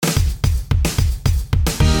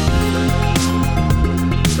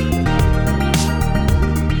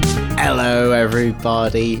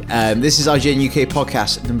everybody. This is IGN UK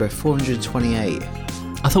podcast number 428.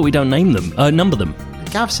 I thought we don't name them, number them.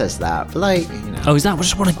 Gav says that, but like, you know. Oh, is that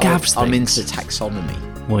just one of Gav's I'm things? into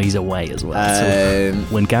taxonomy. Well, he's away as well. So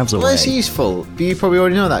when Gav's away. Well, it's useful. But you probably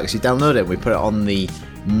already know that because you download it and we put it on the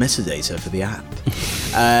metadata for the app.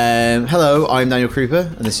 Hello, I'm Daniel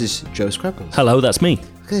Krupa, and this is Joe Scrabbles. Hello, that's me. Look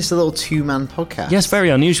at this little two-man podcast. Yes,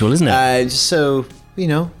 very unusual, isn't it? Just so,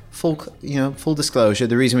 full disclosure,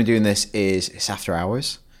 the reason we're doing this is it's after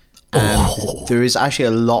hours. There is actually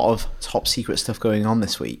a lot of top secret stuff going on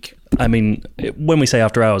this week. I mean, when we say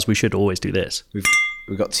after hours, we should always do this.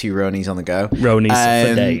 We've got two Ronies on the go. Ronies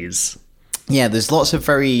for days. Yeah, there's lots of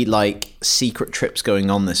very secret trips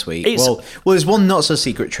going on this week. Well, there's one not so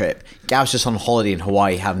secret trip. Gav's just on holiday in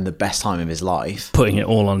Hawaii having the best time of his life. Putting it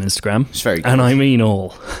all on Instagram. It's very good. And I mean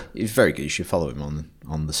all. It's very good. You should follow him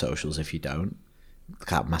on the socials if you don't.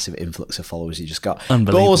 Look at that massive influx of followers he just got.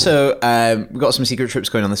 Unbelievable. But also, we've got some secret trips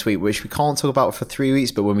going on this week, which we can't talk about for 3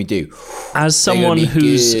 weeks, but when we do, as someone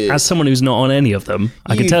who's not on any of them,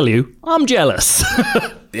 I can tell you, I'm jealous.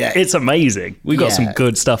 Yeah, it's amazing. We've got some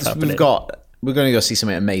good stuff happening. We're going to go see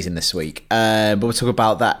something amazing this week, but we'll talk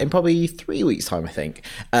about that in probably 3 weeks' time, I think.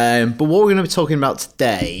 But what we're going to be talking about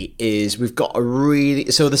today is we've got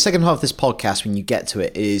so the second half of this podcast, when you get to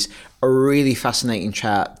it, is a really fascinating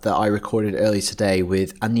chat that I recorded earlier today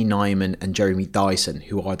with Andy Nyman and Jeremy Dyson,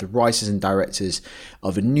 who are the writers and directors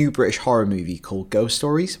of a new British horror movie called Ghost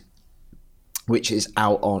Stories, which is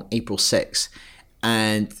out on April 6th.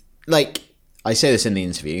 And I say this in the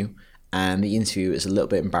interview, and the interview is a little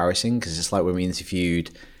bit embarrassing because it's like when we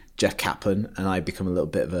interviewed Jeff Kaplan and I become a little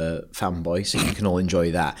bit of a fanboy, so you can all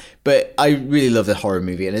enjoy that. But I really love the horror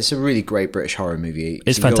movie, and it's a really great British horror movie.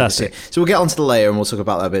 It's fantastic. So we'll get onto the layer and we'll talk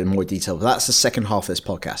about that a bit in more detail, but that's the second half of this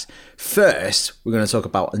podcast. First, we're going to talk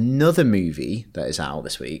about another movie that is out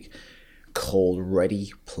this week called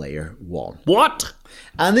Ready Player One. What?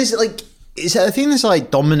 And this it's a thing that's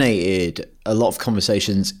dominated a lot of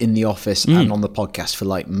conversations in the office and on the podcast for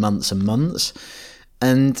months and months.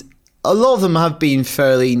 And a lot of them have been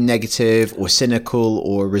fairly negative or cynical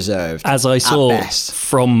or reserved. As I saw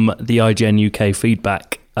from the IGN UK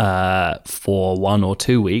feedback for 1 or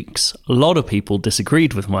 2 weeks, a lot of people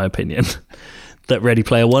disagreed with my opinion that Ready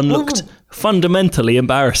Player One looked fundamentally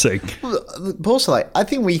embarrassing. But also, I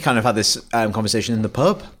think we kind of had this conversation in the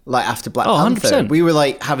pub, after Black Panther. 100%. We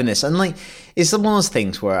were having this, and it's one of those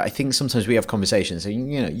things where I think sometimes we have conversations,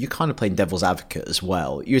 and you're kind of playing devil's advocate as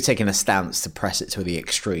well. You're taking a stance to press it to the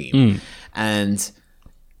extreme, and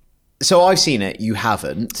so I've seen it. You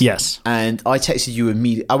haven't, yes. And I texted you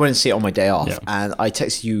immediately. I went to see it on my day off, and I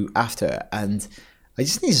texted you after, and I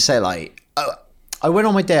just need to say I went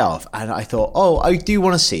on my day off and I thought, I do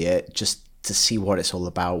want to see it just to see what it's all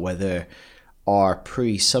about, whether our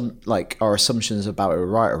assumptions about it were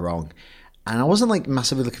right or wrong. And I wasn't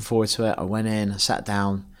massively looking forward to it. I went in, I sat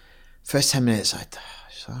down. First 10 minutes, I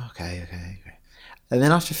thought, okay. And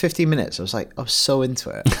then after 15 minutes, I was so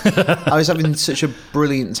into it. I was having such a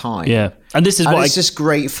brilliant time. Yeah. And it's just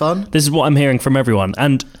great fun. This is what I'm hearing from everyone.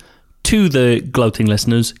 And to the gloating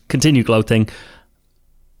listeners, continue gloating.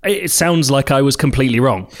 It sounds like I was completely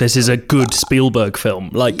wrong. This is a good Spielberg film.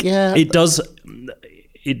 It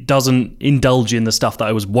doesn't indulge in the stuff that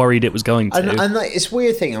I was worried it was going to. And it's a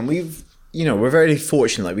weird thing, and we're very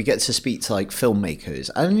fortunate. We get to speak to filmmakers,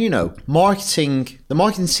 and the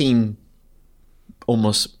marketing team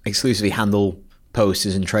almost exclusively handle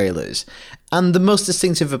posters and trailers. And the most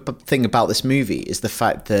distinctive thing about this movie is the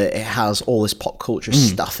fact that it has all this pop culture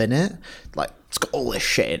stuff in it. It's got all this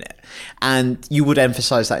shit in it. And you would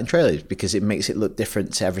emphasize that in trailers because it makes it look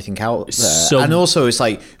different to everything out there. And also it's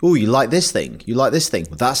you like this thing. You like this thing.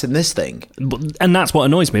 Well, that's in this thing. And that's what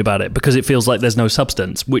annoys me about it, because it feels like there's no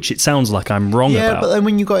substance, which it sounds like I'm wrong about. Yeah, but then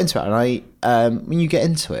when you got into it, and when you get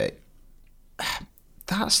into it,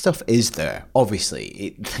 that stuff is there.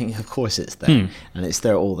 Obviously, of course it's there. And it's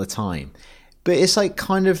there all the time. But it's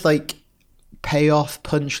payoff,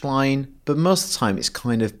 punchline, but most of the time it's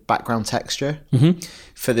kind of background texture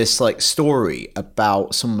for this story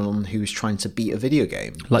about someone who's trying to beat a video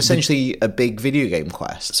game, essentially a big video game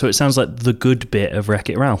quest. So it sounds like the good bit of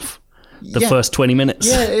Wreck-It Ralph, the first 20 minutes.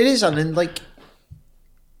 Yeah, it is. And then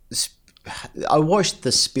I watched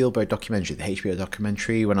the Spielberg documentary, the HBO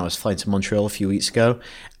documentary, when I was flying to Montreal a few weeks ago,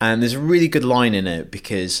 and there's a really good line in it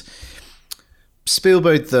because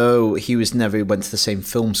Spielberg, though he never went to the same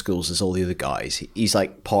film schools as all the other guys, he's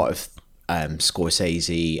part of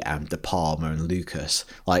Scorsese and De Palma and Lucas,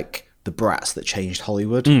 the brats that changed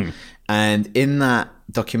Hollywood. And in that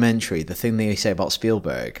documentary, the thing they say about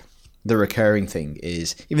Spielberg the recurring thing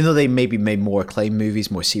is, even though they maybe made more acclaimed movies,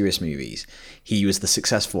 more serious movies, he was the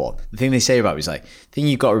successful one. The thing they say about him is like, the thing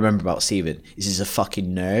you've got to remember about Steven is he's a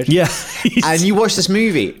fucking nerd. Yeah. And you watch this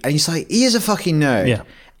movie and you're like, he is a fucking nerd. Yeah.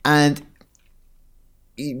 And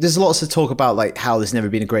there's lots to talk about, like how there's never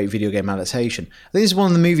been a great video game adaptation. I think it's one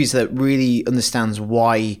of the movies that really understands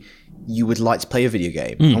why you would like to play a video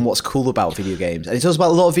game and what's cool about video games. And it talks about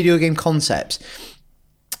a lot of video game concepts.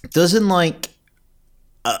 Doesn't like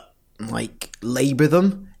labor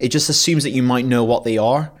them. It just assumes that you might know what they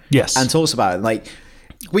are. Yes. And talks about it. Like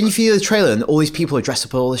when you see the trailer and all these people are dressed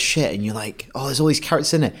up with all this shit and you're like, oh, there's all these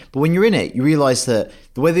characters in it. But when you're in it, you realize that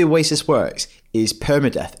the way the Oasis works is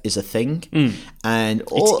permadeath is a thing. And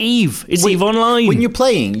it's EVE. It's EVE Online. When you're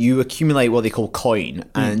playing, you accumulate what they call coin,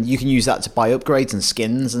 and you can use that to buy upgrades and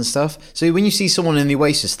skins and stuff. So when you see someone in the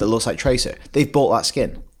Oasis that looks like Tracer, they've bought that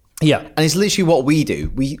skin. Yeah. And it's literally what we do.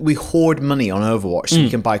 We hoard money on Overwatch so we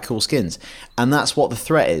can buy cool skins. And that's what the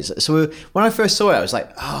threat is. So when I first saw it, I was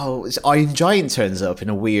like, oh, it's Iron Giant turns up in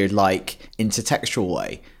a weird, like, intertextual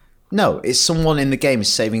way. No, it's someone in the game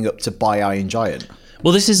saving up to buy Iron Giant.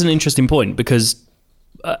 Well, this is an interesting point because,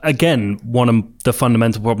 again, one of the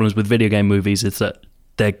fundamental problems with video game movies is that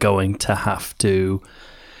they're going to have to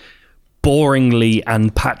boringly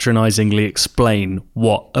and patronizingly explain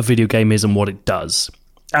what a video game is and what it does.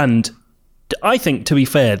 And I think, to be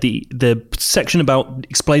fair, the section about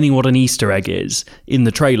explaining what an Easter egg is in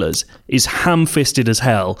the trailers is ham-fisted as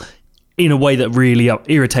hell in a way that really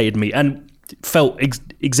irritated me and felt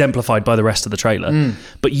exemplified by the rest of the trailer.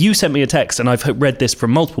 But you sent me a text, and I've read this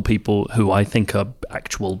from multiple people who I think are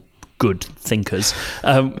actual good thinkers,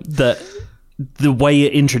 that the way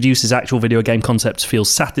it introduces actual video game concepts feels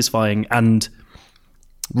satisfying and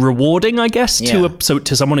rewarding, I guess,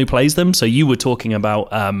 to someone who plays them. So you were talking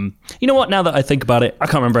about, you know what? Now that I think about it, I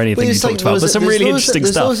can't remember anything you talked about, but some really interesting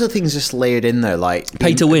stuff. There's loads of things just layered in there, like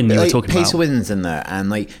pay to win. You were talking about pay to win's in there, and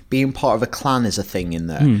like being part of a clan is a thing in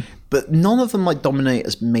there. But none of them like dominate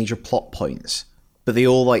as major plot points. But they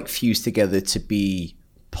all like fuse together to be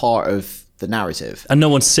part of the narrative. And no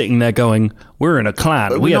one's sitting there going, "We're in a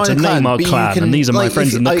clan. We have to name our clan, and these are my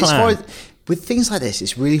friends in the clan." With things like this,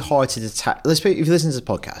 it's really hard to detach. If you listen to the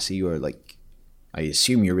podcast, you are like, I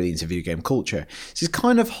assume you're really into video game culture. So it's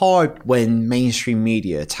kind of hard when mainstream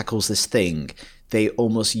media tackles this thing they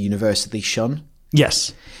almost universally shun.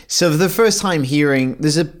 Yes. So for the first time hearing,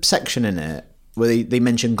 there's a section in it where they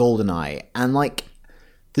mention GoldenEye, and like,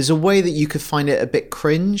 there's a way that you could find it a bit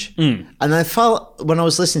cringe. And I felt, when I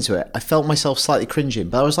was listening to it, I felt myself slightly cringing,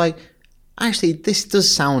 but I was like, actually, this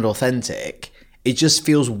does sound authentic. It just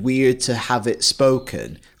feels weird to have it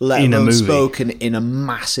spoken, let alone spoken in a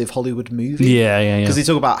massive Hollywood movie. Yeah. Because they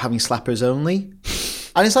talk about having slappers only.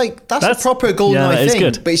 And it's like, that's a proper GoldenEye thing.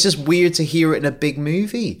 Good. But it's just weird to hear it in a big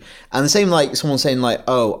movie. And the same like someone saying like,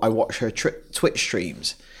 oh, I watch her Twitch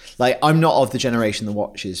streams. Like, I'm not of the generation that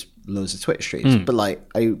watches loads of Twitch streams, but like,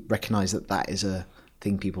 I recognise that is a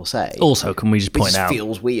thing people say. Also, can we just point out,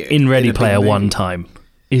 feels weird in Ready Player One time,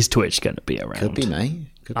 is Twitch going to be around? Could be, mate.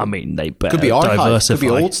 I mean, they better could be archived. diversify.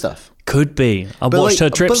 Could be old stuff. Could be. I watched her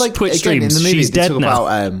Twitch streams. In the movie, she's dead now.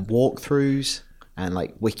 About walkthroughs and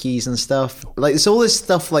like wikis and stuff. Like, there's all this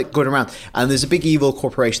stuff like going around, and there's a big evil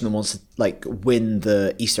corporation that wants to like win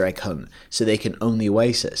the Easter egg hunt so they can own the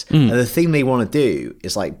Oasis. And the thing they want to do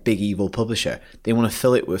is like big evil publisher. They want to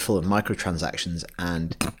fill it full of microtransactions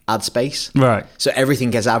and ad space. Right. So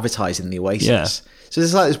everything gets advertised in the Oasis. Yeah. So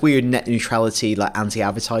there's like this weird net neutrality, like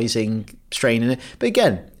anti-advertising strain in it. But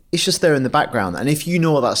again, it's just there in the background. And if you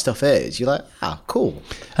know what that stuff is, you're like, cool.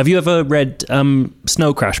 Have you ever read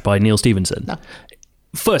Snow Crash by Neil Stephenson? No.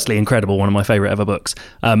 Firstly, incredible, one of my favourite ever books,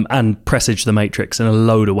 and Presage the Matrix in a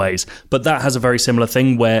load of ways. But that has a very similar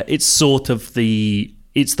thing where it's sort of the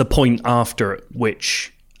point after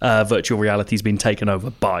which virtual reality has been taken over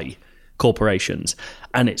by corporations.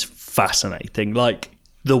 And it's fascinating. Like,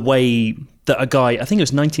 the way that a guy, I think it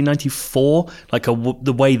was 1994,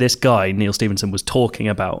 the way this guy, Neil Stephenson, was talking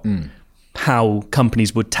about how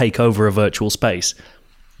companies would take over a virtual space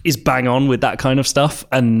is bang on with that kind of stuff.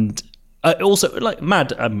 And also, like,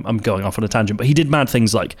 mad, I'm going off on a tangent, but he did mad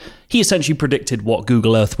things like, he essentially predicted what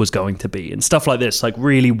Google Earth was going to be and stuff like this, like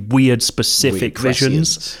really weird, specific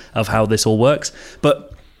visions of how this all works.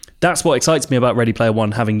 But that's what excites me about Ready Player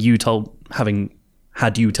One, having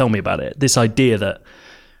had you tell me about it. This idea that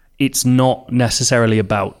it's not necessarily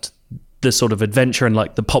about the sort of adventure and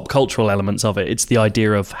like the pop cultural elements of it. It's the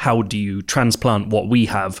idea of how do you transplant what we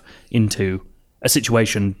have into a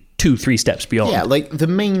situation 2-3 steps beyond. Yeah, like the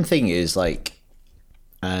main thing is like,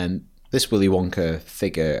 this Willy Wonka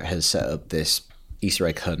figure has set up this Easter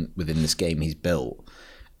egg hunt within this game he's built.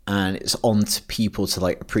 and it's on to people to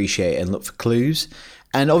like appreciate and look for clues.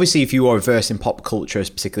 And obviously, if you are versed in pop culture,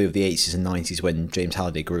 particularly of the 80s and 90s when James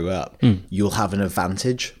Halliday grew up, you'll have an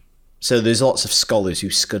advantage. So there's lots of scholars who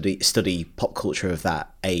study pop culture of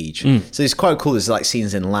that age. So it's quite cool. There's like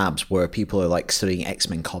scenes in labs where people are like studying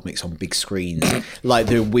X-Men comics on big screens, like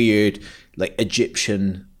the weird like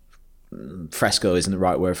Egyptian fresco isn't the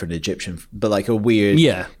right word for an Egyptian, but like a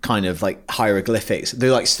weird kind of like hieroglyphics.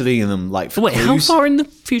 They're like studying them like for Wait, clues. how far in the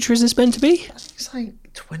future is this meant to be? It's like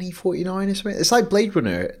 2049 or something. It's like Blade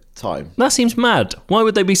Runner time. That seems mad. Why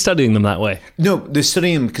would they be studying them that way? No, they're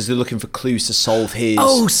studying them because they're looking for clues to solve his...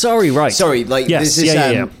 Oh, sorry, right. Sorry, like yes, this is...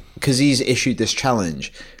 yeah. Because he's issued this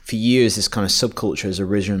challenge. For years, this kind of subculture has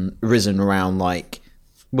risen around like...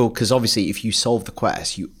 Well, because obviously if you solve the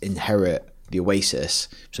quest, you inherit the Oasis,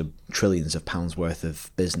 so trillions of pounds worth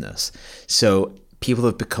of business. So people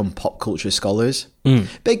have become pop culture scholars.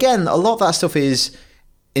 But again, a lot of that stuff is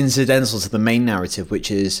incidental to the main narrative,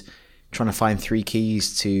 which is trying to find 3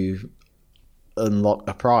 keys to unlock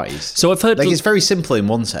a prize. So I've heard... Like, it's very simple in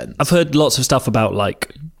one sense. I've heard lots of stuff about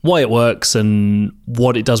like why it works and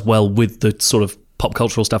what it does well with the sort of pop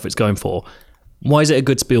cultural stuff it's going for. Why is it a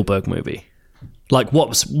good Spielberg movie? Like,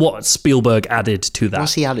 what Spielberg added to that?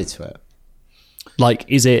 What's he added to it? Like,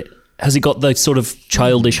 has it got the sort of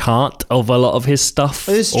childish heart of a lot of his stuff?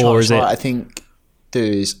 Or is it? I think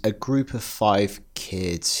there's a group of 5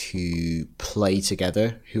 kids who play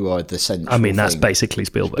together who are the central. I mean, that's thing. Basically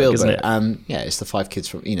Spielberg, isn't it? And yeah, it's the 5 kids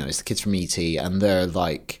from it's the kids from E.T. and they're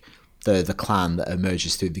like the clan that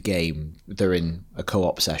emerges through the game. They're in a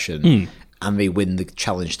co-op session and they win the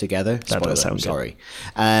challenge together. That does sound sorry.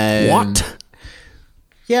 What?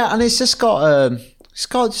 Yeah, and it's got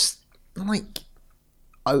just like.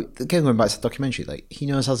 Again, going back to the documentary, like he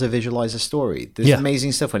knows how to visualize a story. There's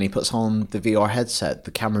amazing stuff when he puts on the VR headset.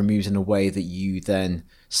 The camera moves in a way that you then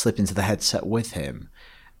slip into the headset with him,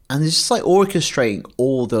 and it's just like orchestrating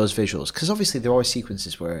all those visuals. Because obviously there are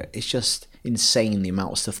sequences where it's just insane the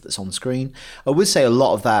amount of stuff that's on screen. I would say a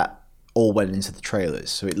lot of that all went into the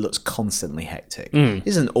trailers, so it looks constantly hectic. It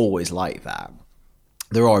isn't always like that.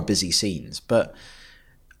 There are busy scenes, but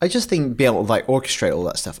I just think being able to like orchestrate all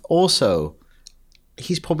that stuff. Also,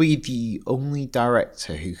 he's probably the only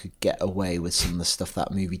director who could get away with some of the stuff that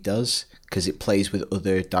movie does because it plays with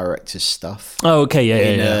other directors' stuff. Oh, okay,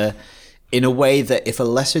 yeah. In a way that if a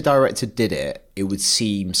lesser director did it, it would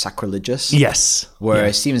seem sacrilegious. Yes.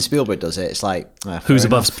 Whereas Steven Spielberg does it, it's like who's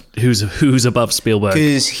above Spielberg?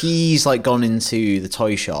 Because he's like gone into the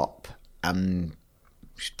toy shop and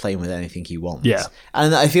just playing with anything he wants. Yeah.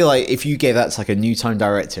 And I feel like if you gave that to like a new time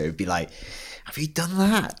director, it'd be like, have you done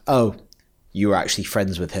that? Oh, you were actually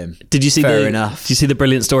friends with him. Did you see Fair enough. Did you see the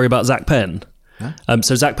brilliant story about Zach Penn? Huh?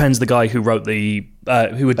 So Zach Penn's the guy who wrote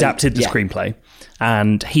who adapted the screenplay,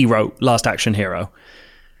 and he wrote Last Action Hero.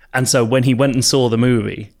 And so when he went and saw the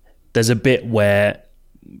movie, there's a bit where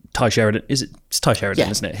Ty Sheridan, it's Ty Sheridan,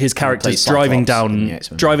 isn't it? His character's driving down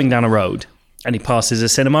a road, and he passes a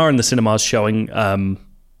cinema, and the cinema's showing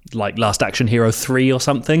like Last Action Hero 3 or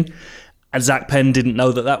something. And Zach Penn didn't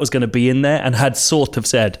know that was going to be in there, and had sort of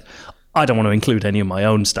said, I don't want to include any of my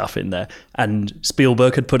own stuff in there. And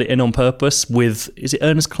Spielberg had put it in on purpose with, is it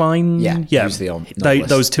Ernest Cline? Yeah.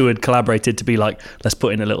 Those two had collaborated to be like, let's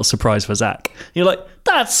put in a little surprise for Zach. And you're like,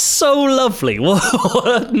 that's so lovely.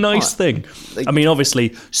 What a nice thing. I mean,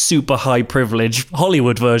 obviously, super high privilege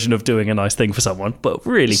Hollywood version of doing a nice thing for someone, but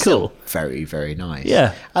really cool. Very, very nice.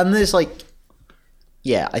 Yeah. And there's like,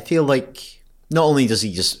 I feel like not only does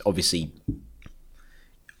he just obviously...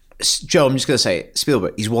 Joe, I'm just going to say it.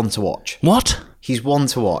 Spielberg, he's one to watch. What? He's one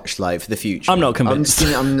to watch, like, for the future. I'm not convinced.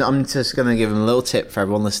 I'm just going to give him a little tip for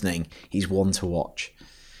everyone listening. He's one to watch.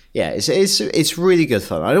 Yeah, it's really good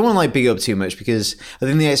fun. I don't want to, like, big up too much because I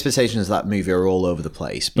think the expectations of that movie are all over the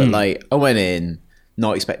place. But, like, I went in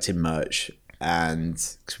not expecting much and,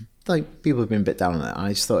 like, people have been a bit down on it. I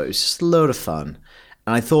just thought it was just a load of fun.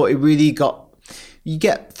 And I thought it really got... You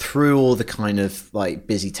get through all the kind of like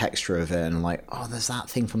busy texture of it and like, oh, there's that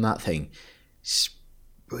thing from that thing. It's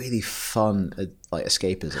really fun, like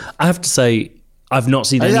escapism. I have to say, I've not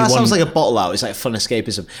seen anyone... That sounds like a bottle out. It's like fun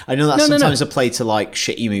escapism. I know that's sometimes a play to like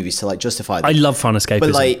shitty movies to like justify them. I love fun escapism.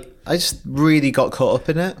 But like, I just really got caught up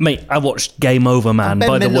in it. Mate, I watched Game Over Man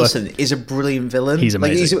by the Mendelsohn is a brilliant villain. He's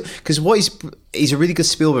amazing. Because he's a really good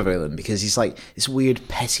Spielberg villain because he's like this weird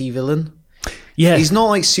petty villain. Yeah, he's not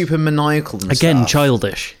like super maniacal and again stuff.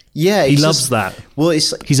 childish. Yeah, he loves that. Well,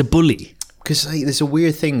 it's like, he's a bully because like, there's a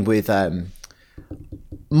weird thing with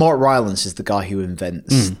Mark Rylance is the guy who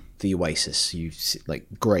invents the Oasis. You like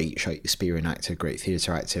great Shakespearean actor, great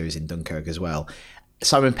theatre actor, is in Dunkirk as well.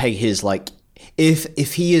 Simon Pegg is like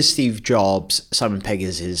if he is Steve Jobs, Simon Pegg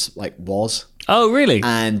is his was. Oh, really?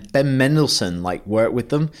 And Ben Mendelsohn worked with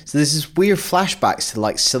them. So there's this weird flashbacks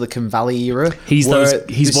to Silicon Valley era. He's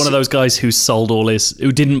one of those guys who sold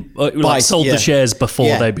who didn't sold the shares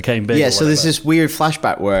before they became big. Yeah, so there's this weird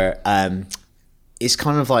flashback where it's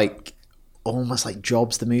kind of almost like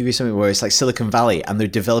Jobs the movie or something, where it's Silicon Valley and they're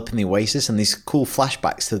developing the Oasis and these cool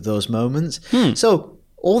flashbacks to those moments. So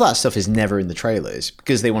all that stuff is never in the trailers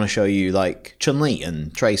because they want to show you Chun-Li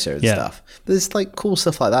and Tracer and stuff. There's cool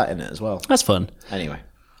stuff like that in it as well. That's fun. Anyway.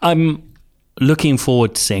 I'm looking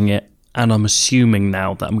forward to seeing it, and I'm assuming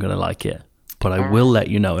now that I'm going to like it. But I will let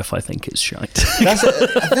you know if I think it's shite.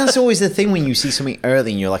 That's always the thing when you see something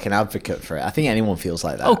early and you're an advocate for it. I think anyone feels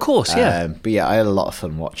like that. Oh, of course, yeah. But yeah, I had a lot of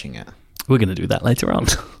fun watching it. We're going to do that later on.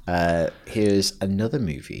 Here's another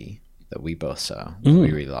movie that we both saw that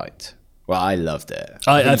we really liked. Well, I loved it.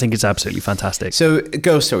 I think it's absolutely fantastic. So,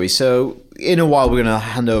 Ghost Story. So, in a while, we're going to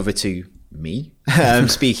hand over to me,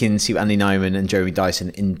 speaking to Andy Nyman and Jeremy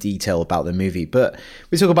Dyson in detail about the movie. But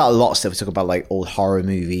we talk about a lot of stuff. We talk about old horror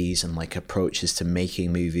movies and approaches to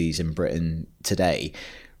making movies in Britain today.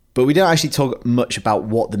 But we don't actually talk much about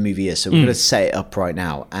what the movie is. So we're going to set it up right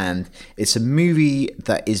now. And it's a movie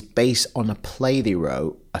that is based on a play they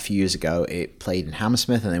wrote a few years ago. It played in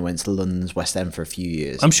Hammersmith and they went to London's West End for a few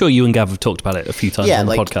years. I'm sure you and Gav have talked about it a few times on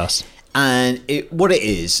the podcast. And what it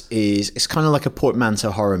is it's kind of like a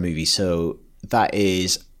portmanteau horror movie. So that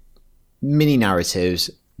is mini narratives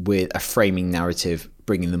with a framing narrative,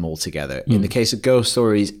 bringing them all together. In the case of Ghost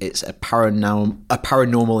Stories, it's a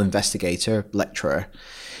paranormal investigator, lecturer,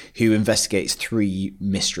 who investigates 3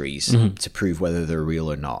 mysteries to prove whether they're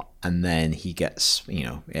real or not. And then he gets,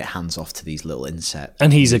 it hands off to these little insect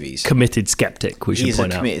And he's movies. A committed skeptic, we should point out.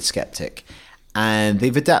 He's a committed skeptic. And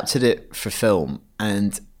they've adapted it for film.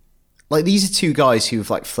 And these are 2 guys who've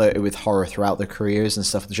flirted with horror throughout their careers and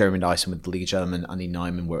stuff. Jeremy Dyson with The League of Gentlemen, Andy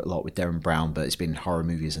Nyman worked a lot with Derren Brown, but it's been in horror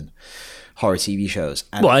movies and horror TV shows.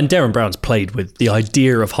 And Derren Brown's played with the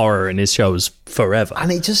idea of horror in his shows forever.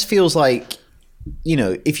 And it just feels like,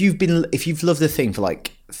 if you've loved a thing for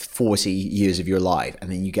 40 years of your life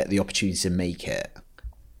and then you get the opportunity to make it,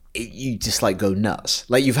 you just go nuts.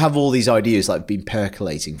 You've have all these ideas been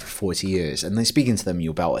percolating for 40 years, and then speaking to them,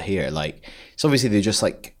 you're about to hear it's obviously they're just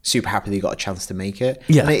super happy they got a chance to make it.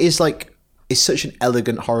 Yeah, and it is it's such an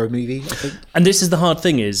elegant horror movie, I think. And this is the hard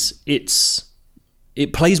thing: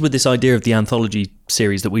 it plays with this idea of the anthology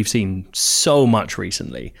series that we've seen so much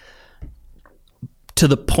recently, to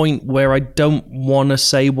the point where I don't want to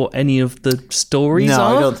say what any of the stories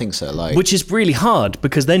are. No, I don't think so. Which is really hard,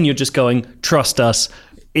 because then you're just going, trust us,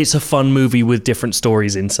 it's a fun movie with different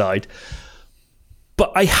stories inside.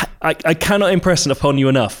 But I cannot impress upon you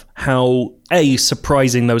enough how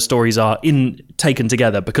surprising those stories are taken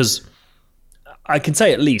together, because I can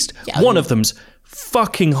say at least one of them's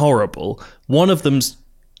fucking horrible, one of them's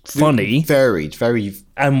funny, very,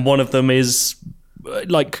 and one of them is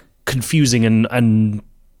confusing and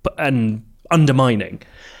undermining.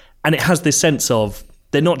 And it has this sense of,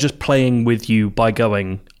 they're not just playing with you by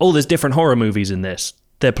going, oh, there's different horror movies in this.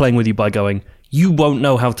 They're playing with you by going, you won't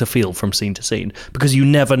know how to feel from scene to scene, because you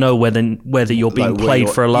never know whether you're being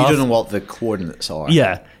played for a laugh. You don't know what the coordinates are.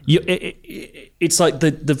 Yeah. It's like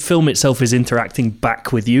the film itself is interacting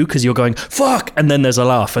back with you, because you're going, fuck, and then there's a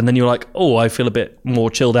laugh, and then you're like, oh, I feel a bit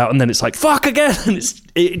more chilled out, and then it's like, fuck again, and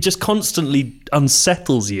it just constantly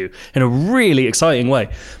unsettles you in a really exciting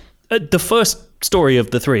way. The first story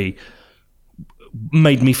of the 3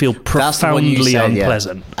 made me feel profoundly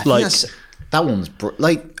unpleasant. Yeah. That one's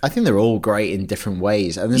I think they're all great in different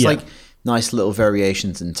ways, and there's nice little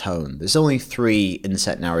variations in tone. There's only 3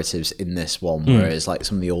 inset narratives in this one, whereas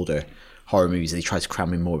some of the older horror movies they try to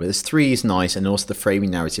cram in more. But there's 3 is nice, and also the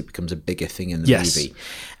framing narrative becomes a bigger thing in the movie.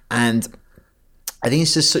 And I think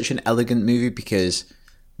it's just such an elegant movie, because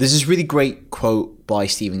there's this really great quote by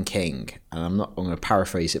Stephen King, and I'm going to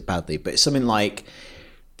paraphrase it badly, but it's something like,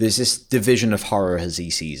 there's this division of horror as he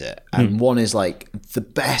sees it, and one is the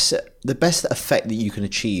best effect that you can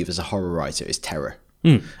achieve as a horror writer is terror,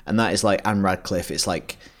 and that is Anne Radcliffe. It's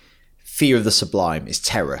fear of the sublime is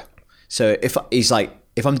terror. So if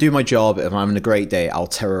I'm doing my job, if I'm having a great day, I'll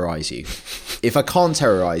terrorize you. If I can't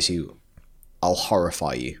terrorize you, I'll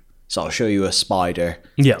horrify you. So I'll show you a spider,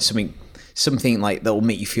 something that will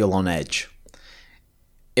make you feel on edge.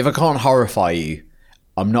 If I can't horrify you,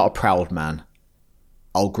 I'm not a proud man.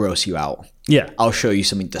 I'll gross you out. Yeah. I'll show you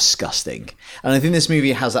something disgusting. And I think this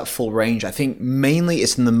movie has that full range. I think mainly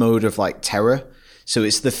it's in the mode of terror. So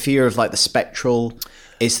it's the fear of the spectral.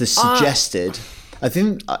 It's the suggested. I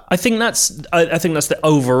think that's the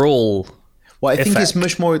overall Well, I think effect. it's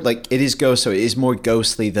much more like it is ghost, so it is more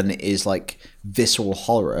ghostly than it is like visceral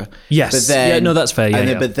horror. Yes. But then, Yeah, no, that's fair. Yeah, and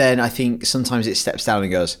then, yeah. But then I think sometimes it steps down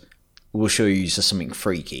and goes, we'll show you just something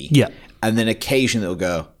freaky. Yeah. And then occasionally it'll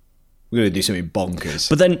go, we're going to do something bonkers.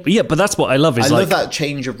 But then, yeah, but that's what I love is I like love that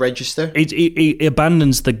change of register. it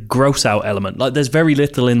abandons the gross out element. Like there's very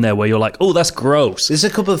little in there where you're like, oh, that's gross. There's a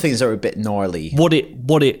couple of things that are a bit gnarly. What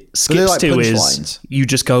it skips like to is punchlines. you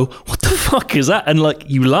just go, what the fuck is that? And like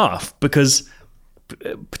you laugh because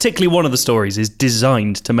particularly one of the stories is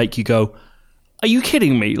designed to make you go, are you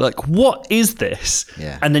kidding me? Like, what is this?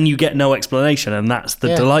 Yeah. And then you get no explanation, and that's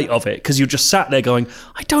the delight of it, because you're just sat there going,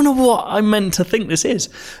 I don't know what I'm meant to think this is.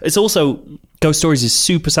 It's also, Ghost Stories is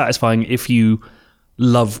super satisfying if you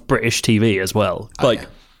love British TV as well. Like,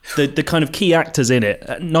 the kind of key actors in it,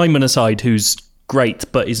 Nyman aside, who's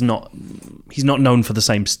great, but he's not known for the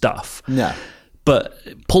same stuff. No. But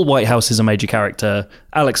Paul Whitehouse is a major character.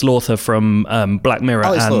 Alex Lawther from Black Mirror.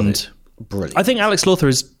 Alex and Lawther, brilliant. I think Alex Lawther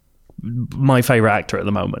is my favourite actor at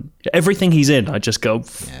the moment. Everything he's in, I just go,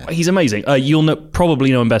 he's amazing. You'll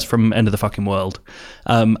probably know him best from End of the Fucking World.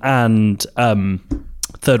 And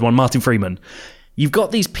third one, Martin Freeman. You've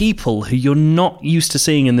got these people who you're not used to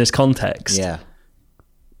seeing in this context. Yeah.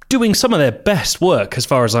 Doing some of their best work as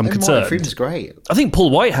far as I'm concerned. Martin Freeman's great. I think Paul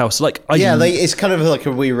Whitehouse, It's kind of like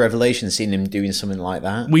a weird revelation seeing him doing something like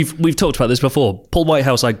that. We've talked about this before. Paul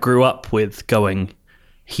Whitehouse, I grew up with going,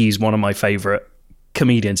 he's one of my favourite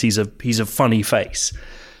comedians. He's a funny face.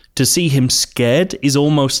 To see him scared is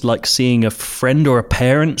almost like seeing a friend or a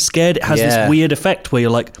parent scared. It has this weird effect where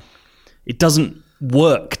you're like, it doesn't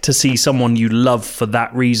work to see someone you love for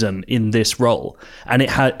that reason in this role, and it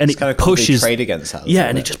kind of pushes trade against that. Yeah,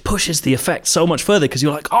 and it just pushes the effect so much further because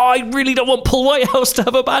you're like, oh, I really don't want Paul Whitehouse to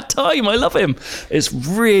have a bad time. I love him. It's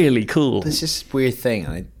really cool. There's this weird thing,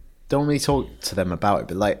 and I don't really talk to them about it,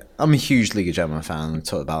 but like, I'm a huge League of Gentlemen fan. I've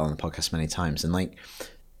talked about it on the podcast many times, and like,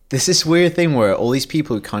 there's this weird thing where all these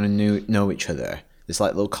people who kind of know each other, there's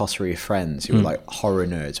like little coterie of friends who were like horror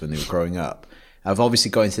nerds when they were growing up, have obviously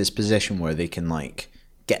got into this position where they can like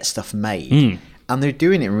get stuff made, and they're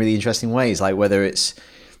doing it in really interesting ways. Like whether it's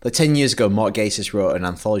like 10 years ago, Mark Gatiss wrote an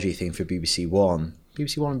anthology thing for BBC One and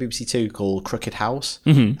BBC Two called Crooked House,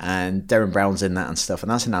 and Derren Brown's in that and stuff,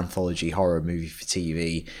 and that's an anthology horror movie for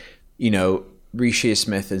TV. You know, Reece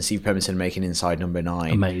Shearsmith and Steve Pemberton making Inside Number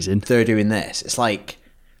 9. Amazing. They're doing this. It's like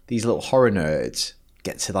these little horror nerds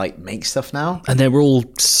get to like make stuff now, and they're all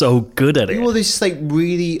so good at it. Well, they just like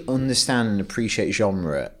really understand and appreciate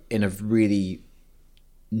genre in a really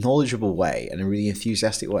knowledgeable way and a really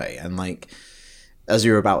enthusiastic way. And like, as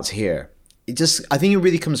you're about to hear, I think it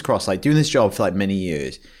really comes across like doing this job for like many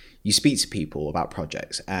years. You speak to people about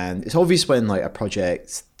projects, and it's obvious when like a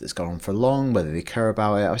project that's gone on for long, whether they care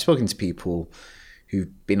about it. I've spoken to people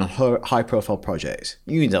who've been on high profile projects.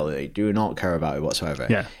 You can tell they do not care about it whatsoever.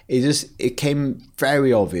 Yeah. It came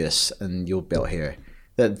very obvious, and you'll be able to hear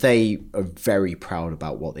that they are very proud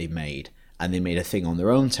about what they made, and they made a thing on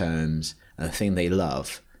their own terms, and a thing they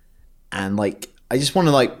love. And like, I just want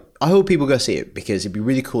to like, I hope people go see it, because it'd be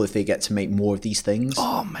really cool if they get to make more of these things.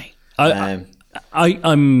 Oh mate,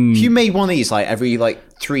 if you made one of these like every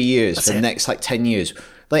like 3 years for the next like 10 years,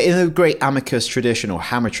 like in a great Amicus tradition or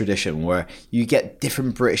Hammer tradition, where you get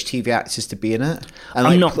different British TV actors to be in it. And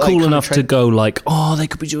I'm not cool enough to go like, oh, they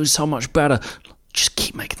could be doing so much better. Just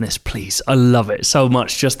keep making this, please. I love it so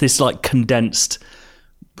much. Just this like condensed,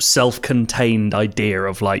 self-contained idea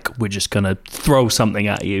of like, we're just going to throw something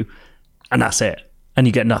at you and that's it. And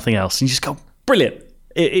you get nothing else. And you just go, brilliant.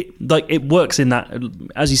 It works in that,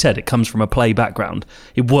 as you said, it comes from a play background.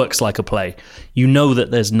 It works like a play. You know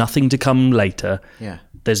that there's nothing to come later. Yeah.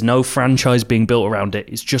 There's no franchise being built around it.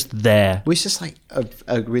 It's just there. Well, it's just like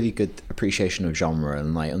a really good appreciation of genre,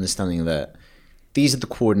 and like understanding that these are the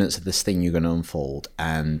coordinates of this thing you're going to unfold.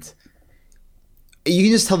 And you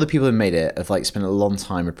can just tell the people who made it have like spent a long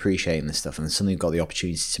time appreciating this stuff, and suddenly got the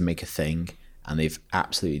opportunity to make a thing, and they've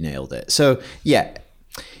absolutely nailed it. So yeah,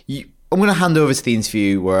 I'm going to hand over to the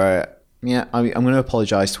interview where, I'm going to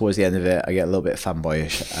apologise towards the end of it. I get a little bit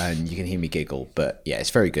fanboyish and you can hear me giggle. But yeah,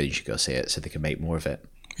 it's very good. You should go see it so they can make more of it.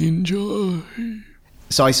 Enjoy.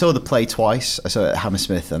 So I saw the play twice. I saw it at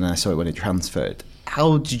Hammersmith and I saw it when it transferred.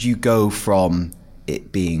 How did you go from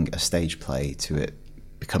it being a stage play to it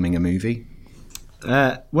becoming a movie?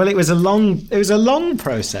 Well, it was a long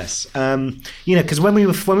process, because when we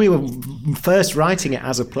were first writing it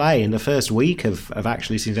as a play, in the first week of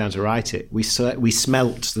actually sitting down to write it, we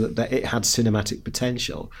smelt that it had cinematic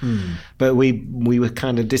potential, but we were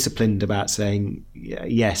kind of disciplined about saying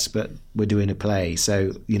yes, but we're doing a play,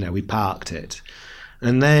 so we parked it,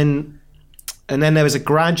 and then And then there was a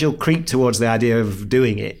gradual creep towards the idea of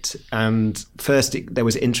doing it. And first there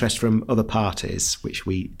was interest from other parties, which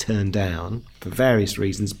we turned down for various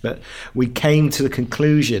reasons. But we came to the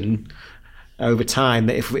conclusion over time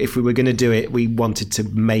that if we were going to do it, we wanted to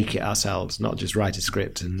make it ourselves, not just write a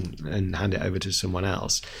script and hand it over to someone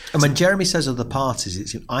else. And when Jeremy says other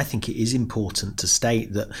parties, I think it is important to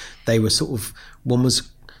state that they were sort of, one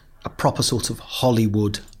was a proper sort of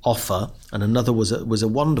Hollywood offer, and another was a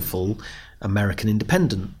wonderful American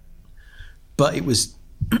independent. But it was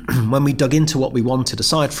when we dug into what we wanted,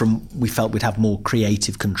 aside from we felt we'd have more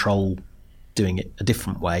creative control doing it a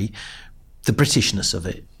different way, the Britishness of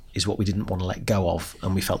it is what we didn't want to let go of,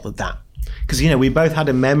 and we felt that because we both had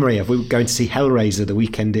a memory of we were going to see Hellraiser the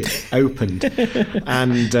weekend it opened,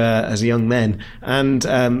 and as young men, and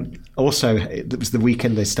also it was the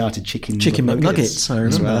weekend they started Chicken McNuggets. I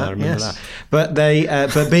remember that. But they,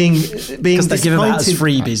 but being because they give them out as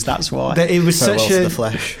freebies. That's why it was Farewell such to a the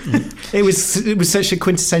flesh. it was such a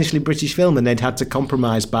quintessentially British film, and they'd had to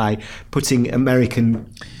compromise by putting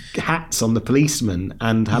American hats on the policemen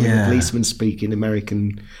and having the policemen speak in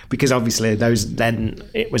American, because obviously then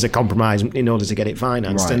it was a compromise in order to get it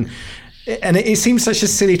financed. Right. And it seems such a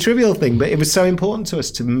silly, trivial thing, but it was so important to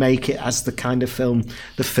us to make it as the kind of film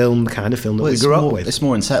that we grew up with. It's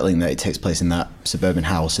more unsettling that it takes place in that suburban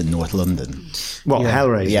house in North London. What,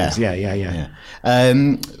 Hellraiser? Yeah.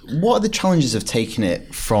 What are the challenges of taking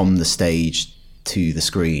it from the stage to the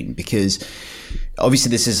screen? Because obviously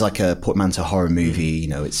this is like a portmanteau horror movie.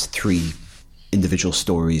 It's 3 individual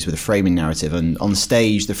stories with a framing narrative, and on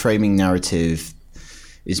stage the framing narrative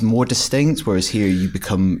is more distinct, whereas here you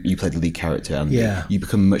play the lead character, and you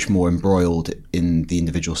become much more embroiled in the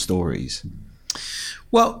individual stories.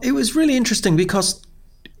 Well, it was really interesting because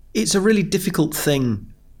it's a really difficult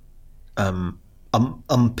thing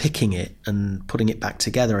unpicking it and putting it back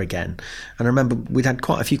together again. And I remember we'd had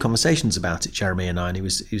quite a few conversations about it, Jeremy and I, and he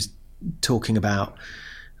was talking about,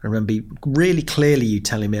 I remember really clearly you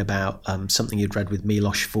telling me about something you'd read with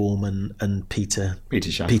Milos Forman and Peter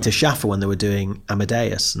Schaffer when they were doing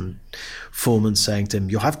Amadeus, and Forman saying to him,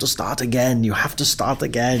 you have to start again,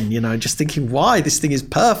 just thinking, why? This thing is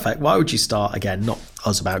perfect. Why would you start again? Not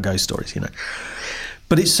us about ghost stories,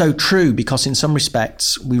 But it's so true, because in some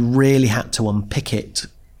respects we really had to unpick it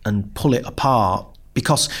and pull it apart,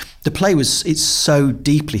 because the play it's so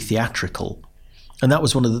deeply theatrical. And that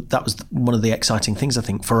was one of the exciting things, I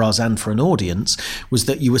think, for us and for an audience, was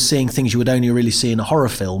that you were seeing things you would only really see in a horror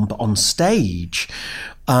film, but on stage,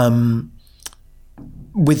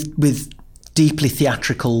 with deeply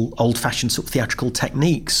theatrical, old-fashioned sort of theatrical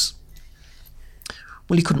techniques.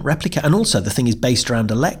 Well, you couldn't replicate. And also the thing is based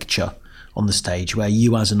around a lecture on the stage, where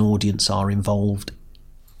you as an audience are involved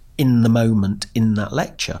in the moment in that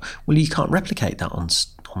lecture. Well, you can't replicate that on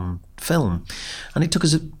film. And it took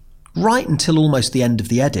us right until almost the end of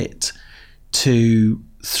the edit to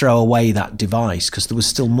throw away that device, because there was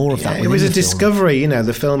still more of that. It was a discovery.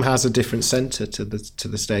 The film has a different centre to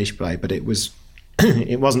the stage play, but it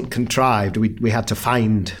wasn't contrived. We had to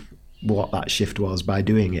find what that shift was by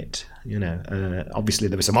doing it. Obviously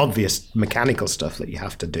there was some obvious mechanical stuff that you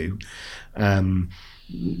have to do.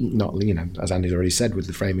 Not, as Andy's already said, with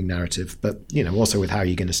the framing narrative, but also with how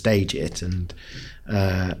you're going to stage it. And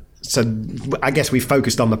so I guess we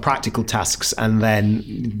focused on the practical tasks, and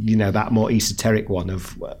then that more esoteric one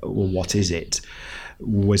of, well, what is it,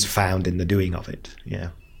 was found in the doing of it.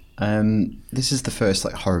 This is the first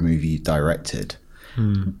horror movie you directed,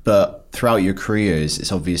 but throughout your careers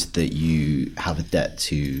it's obvious that you have a debt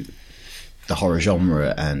to the horror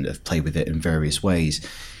genre and have played with it in various ways.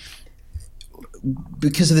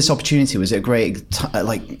 Because of this opportunity, was it a great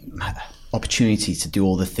opportunity to do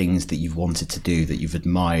all the things that you've wanted to do, that you've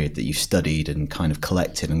admired, that you've studied and kind of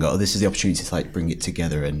collected, and got, this is the opportunity to bring it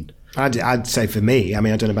together? And I'd say for me, I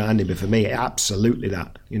don't know about Andy, but for me, absolutely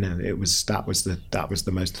that. That was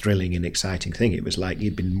the most thrilling and exciting thing. It was like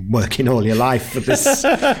you'd been working all your life for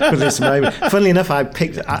this moment. Funnily enough,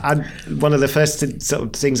 one of the first sort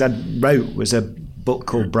of things I wrote was a book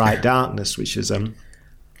called Bright Darkness, which is an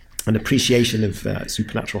appreciation of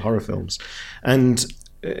supernatural horror films, and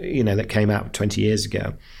that came out 20 years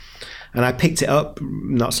ago. And I picked it up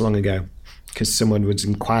not so long ago because someone was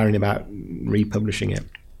inquiring about republishing it.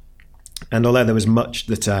 And although there was much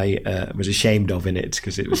that I was ashamed of in it,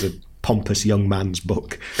 because it was a pompous young man's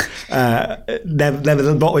book,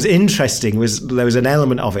 what was interesting was there was an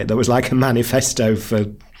element of it that was like a manifesto for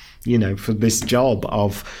this job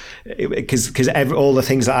of, because all the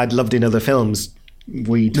things that I'd loved in other films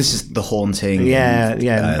This is The Haunting. And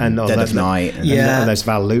Dead of Night. And those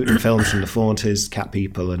Val Lewton films from the 40s, Cat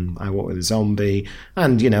People and I Walk with a Zombie,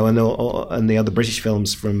 and and the other British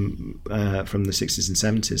films from the 60s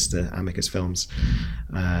and 70s, the Amicus films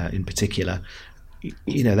in particular.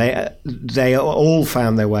 They all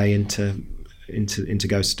found their way into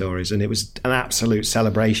ghost stories, and it was an absolute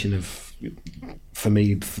celebration of, for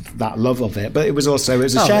me, that love of it. But it was a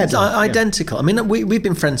shared love. Identical. I mean, we've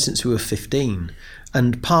been friends since we were 15,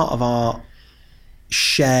 and part of our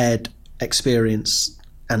shared experience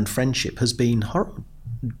and friendship has been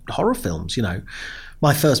horror films.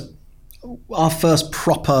 Our first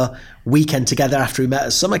proper weekend together after we met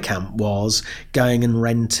at summer camp was going and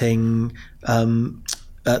renting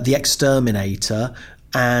The Exterminator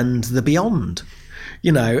and The Beyond,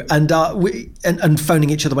 and phoning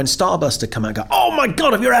each other when Starburst had come out and go, oh my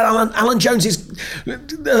God, have you read Alan Jones's,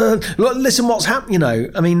 listen what's happening,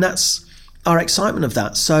 I mean, that's our excitement of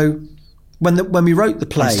that. So when we wrote the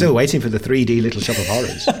play... I'm still waiting for the 3D Little Shop of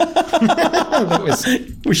Horrors.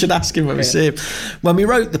 We should ask him when we see him. When we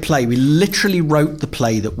wrote the play, we literally wrote the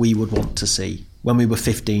play that we would want to see when we were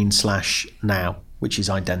 15/now, which is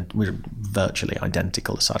we're virtually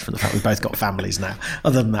identical, aside from the fact we've both got families now.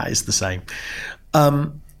 Other than that, it's the same.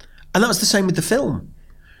 And that was the same with the film.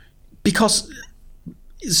 Because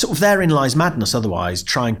sort of therein lies madness otherwise,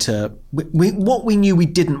 trying to... what we knew we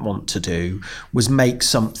didn't want to do was make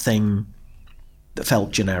something that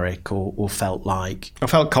felt generic or felt like... Or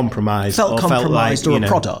felt compromised. Or a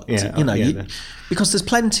product. Because there's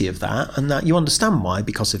plenty of that, and that you understand why,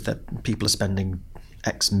 because if people are spending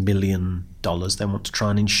X million dollars, they want to try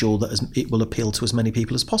and ensure that it will appeal to as many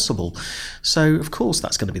people as possible. So, of course,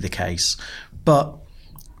 that's going to be the case. But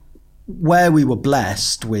where we were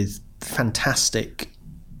blessed with fantastic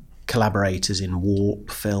collaborators in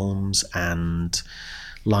Warp Films and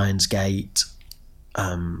Lionsgate,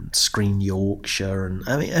 Screen Yorkshire, and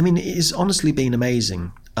I mean, it has honestly been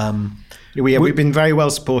amazing. We've been very well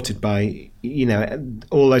supported by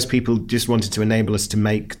all those people just wanted to enable us to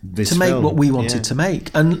make this film. What we wanted to make,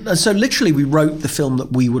 and so literally we wrote the film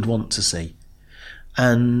that we would want to see,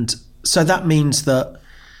 and so that means that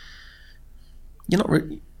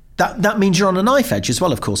that means you're on a knife edge as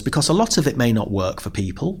well, of course, because a lot of it may not work for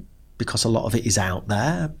people, because a lot of it is out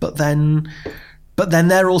there, but then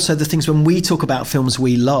there are also the things when we talk about films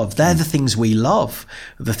we love. They're the things we love,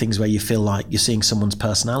 the things where you feel like you're seeing someone's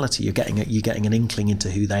personality. You're getting an inkling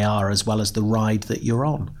into who they are, as well as the ride that you're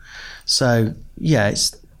on. So yeah,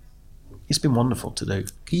 it's been wonderful to do.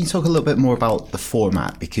 Can you talk a little bit more about the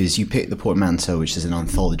format? Because you picked The Portmanteau, which is an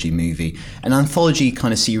anthology movie. And anthology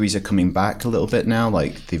kind of series are coming back a little bit now,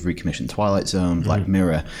 like they've recommissioned Twilight Zone, Black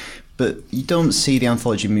Mirror. But you don't see the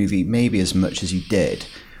anthology movie maybe as much as you did.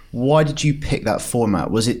 Why did you pick that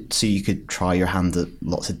format? Was it so you could try your hand at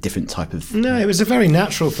lots of different type of... No, it was a very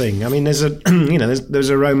natural thing. I mean, there's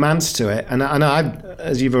a romance to it, and I,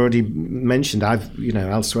 as you've already mentioned,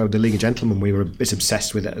 elsewhere with the League of Gentlemen, we were a bit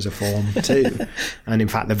obsessed with it as a form too. And in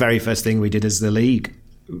fact, the very first thing we did as the League,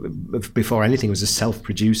 before anything, was a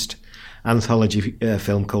self-produced anthology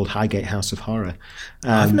film called Highgate House of Horror.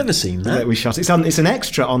 I've never seen that. We shot. It's an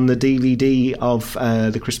extra on the DVD of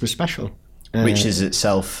the Christmas special. Which is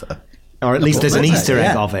itself... or at least there's an Easter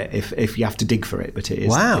egg of it, if you have to dig for it, but it is.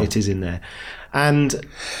 Wow. It is in there. And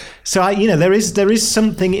so, there is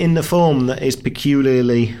something in the form that is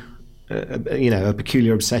peculiarly, a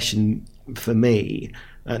peculiar obsession for me,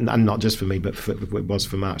 and not just for me, but it was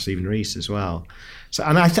for Mark Stephen Rees as well. So,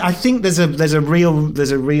 and I think there's a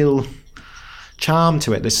real charm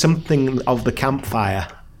to it. There's something of the campfire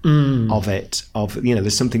of it.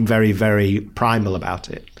 There's something very, very primal about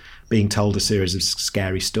it, being told a series of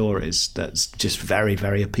scary stories that's just very,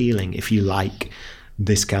 very appealing if you like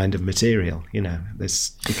this kind of material.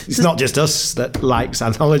 It's not just us that likes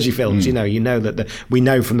anthology films. That we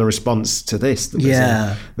know from the response to this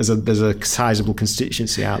that there's a sizable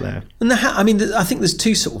constituency out there. And I think there's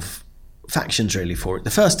two sort of factions really for it. The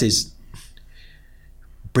first is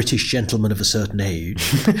British gentlemen of a certain age,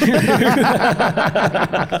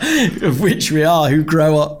 of which we are, who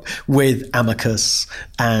grow up with Amicus,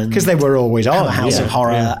 and because they were always on House of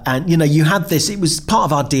Horror, and you had this. It was part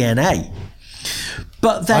of our DNA.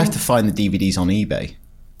 But then I have to find the DVDs on eBay.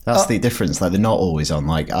 That's the difference. Like they're not always on.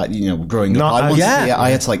 Like growing up, I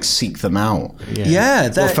had to like seek them out.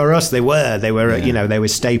 Well, for us, they were they were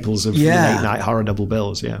staples of late night horror double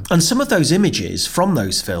bills. Yeah, and some of those images from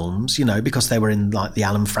those films, because they were in like the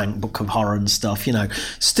Alan Frank Book of Horror and stuff. I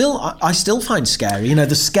still find scary.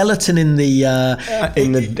 The skeleton in the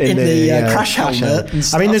crash helmet. And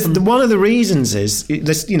stuff. I mean, one of the reasons is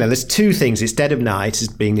there's two things. It's Dead of Night as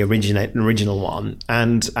being the original one,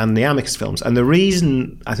 and the Amicus films, and the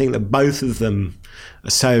reason I think that both of them are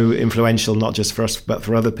so influential, not just for us but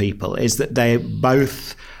for other people, is that they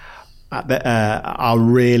both are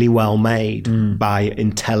really well made by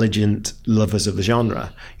intelligent lovers of the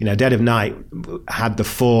genre. Dead of Night had the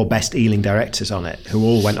 4 best Ealing directors on it, who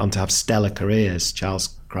all went on to have stellar careers: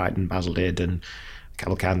 Charles Crichton, Basil Dearden,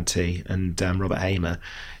 Cavalcanti, and Robert Hamer.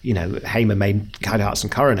 Hamer made Kind Hearts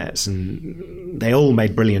and Coronets, and they all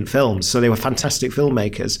made brilliant films. So they were fantastic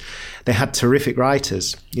filmmakers. They had terrific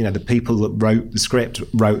writers. The people that wrote the script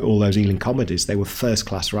wrote all those Ealing comedies. They were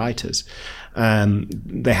first-class writers.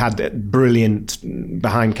 They had brilliant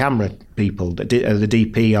behind-camera people. The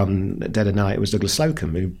DP on Dead of Night was Douglas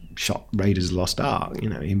Slocum, who shot Raiders of the Lost Ark.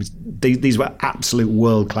 These were absolute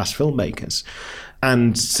world-class filmmakers.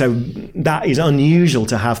 And so that is unusual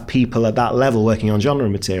to have people at that level working on genre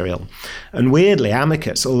material. And weirdly,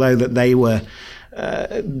 Amicus, although that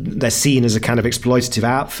they're seen as a kind of exploitative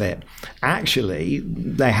outfit, actually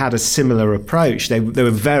they had a similar approach. They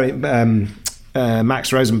were very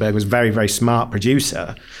Max Rosenberg was a very, very smart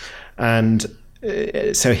producer, and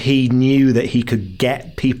so he knew that he could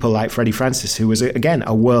get people like Freddie Francis, who was again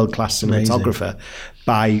a world-class cinematographer,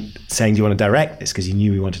 by saying, "Do you want to direct this?" Because he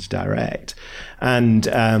knew he wanted to direct. And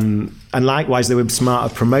likewise, they were smart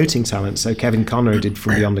at promoting talent. So Kevin Conner, who did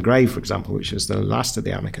From Beyond the Grave, for example, which was the last of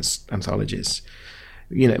the Amicus anthologies,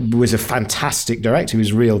 was a fantastic director. He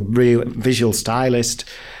was real visual stylist,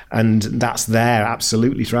 and that's there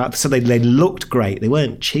absolutely throughout. So they looked great. They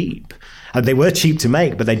weren't cheap. They were cheap to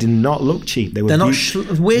make, but they did not look cheap. They're not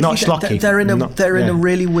schlocky. They're in a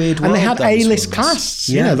really weird world. And they had A-list casts.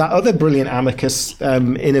 That other brilliant Amicus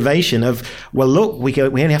innovation of, well, look, we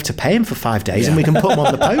only have to pay him for 5 days and we can put him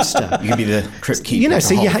on the poster. You can be the crypt keeper.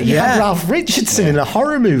 So you had Ralph Richardson in a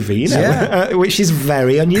horror movie, which is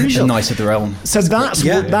very unusual. Knight of the Realm. So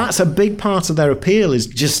that's a big part of their appeal, is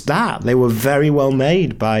just that. They were very well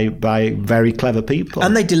made by very clever people.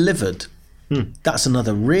 And they delivered. That's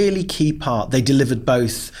another really key part. They delivered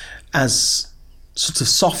both as sort of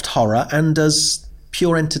soft horror and as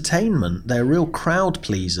pure entertainment. They're real crowd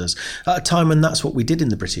pleasers at a time when that's what we did in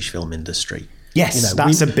the British film industry. Yes,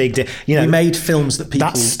 that's a big deal. We made films that people...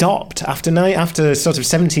 That stopped after sort of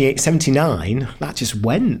 78, 79. That just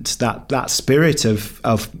went. That spirit of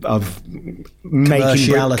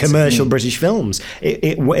making commercial British films.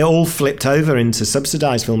 It all flipped over into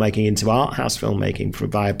subsidised filmmaking, into art house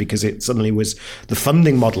filmmaking, because it suddenly was... The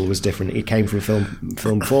funding model was different. It came from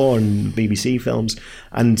Film 4 and BBC films.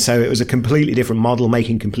 And so it was a completely different model,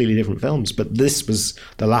 making completely different films. But this was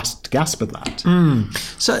the last gasp of that.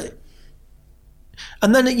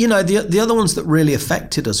 And then, the other ones that really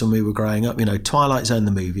affected us when we were growing up, Twilight Zone,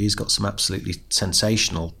 the movie, has got some absolutely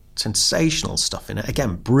sensational stuff in it.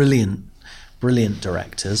 Again, brilliant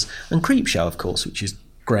directors. And Creepshow, of course, which is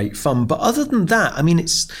great fun. But other than that, I mean,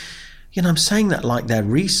 it's... I'm saying that like they're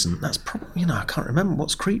recent. That's probably, I can't remember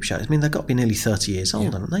what's Creepshow. I mean, they've got to be nearly 30 years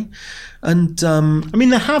old, haven't they? And I mean,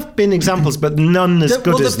 there have been examples, but none as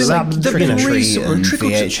good as that.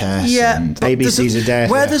 VHS, and ABC's of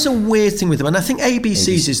Death. Where there's a weird thing with them, and I think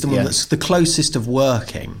ABC's is the one that's the closest of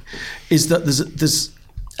working, is that there's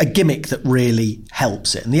a gimmick that really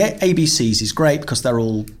helps it. And the ABC's is great because they're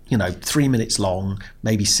all 3 minutes long,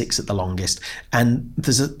 maybe 6 at the longest, and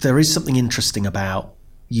there is something interesting about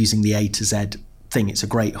using the A to Z thing. It's a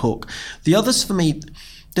great hook. The others, for me,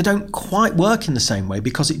 they don't quite work in the same way,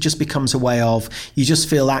 because it just becomes a way of, you just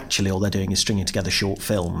feel actually all they're doing is stringing together short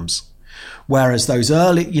films. Whereas those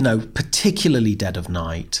early, particularly Dead of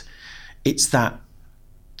Night, it's that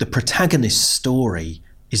the protagonist's story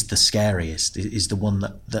is the scariest, is the one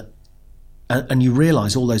that and you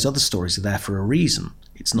realise all those other stories are there for a reason.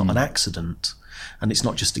 It's not an accident, and it's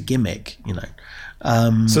not just a gimmick,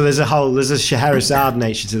 So there's a Scheherazade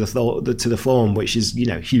nature to the form, which is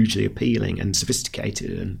hugely appealing and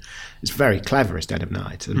sophisticated, and it's very clever as Dead of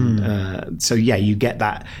Night. And so you get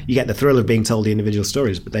the thrill of being told the individual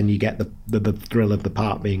stories, but then you get the thrill of the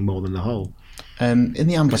part being more than the whole. In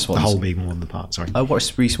the Amicus ones, the whole being more than the part. Sorry, I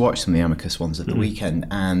rewatched some of the Amicus ones at the weekend,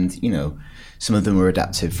 and some of them were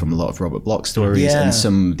adapted from a lot of Robert Bloch stories and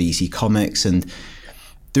some DC comics, and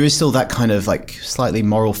there is still that kind of like slightly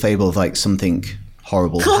moral fable of like something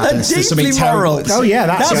horrible God, happens to something deeply terrible. moral. Oh, yeah,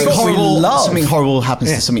 that's what we horrible. love. Something horrible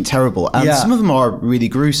happens to something terrible, and Yeah. some of them are really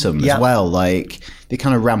gruesome Yeah. as well. Like they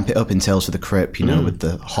kind of ramp it up in Tales from the Crypt, with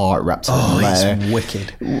the heart wrapped up in the leather. It's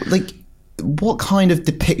wicked. Like, what kind of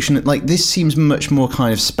depiction? Like, this seems much more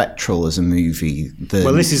kind of spectral as a movie than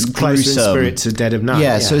Well, this is closer in gruesome. spirit to Dead of Night.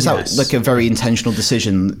 Yeah, so is that Yes. like a very intentional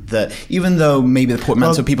decision that even though maybe the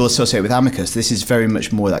portmanteau people associate with Amicus, this is very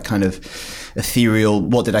much more that kind of ethereal,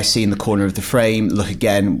 what did I see in the corner of the frame, look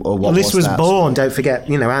again, or what Well, this was that? born, don't forget,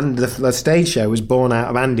 and the stage show was born out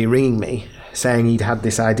of Andy ringing me, saying he'd had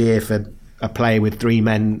this idea for a play with three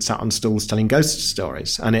men sat on stools telling ghost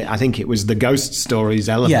stories. And I think it was the ghost stories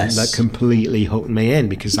element Yes. that completely hooked me in,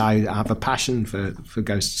 because I have a passion for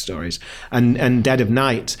ghost stories. And Dead of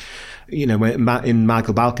Night, in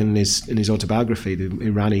Michael Balcon in his autobiography, the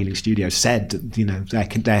Iran Ealing Studios said,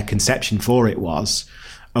 their conception for it was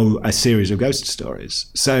a series of ghost stories.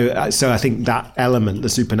 So I think that element, the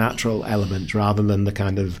supernatural element, rather than the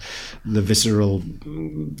kind of the visceral,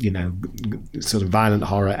 sort of violent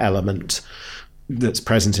horror element that's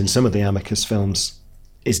present in some of the Amicus films,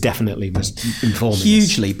 is definitely was informing us.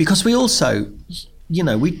 Hugely, because we also,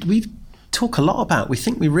 we talk a lot about, we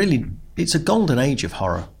think it's a golden age of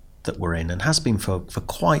horror that we're in, and has been for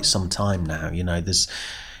quite some time now.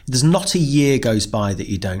 There's not a year goes by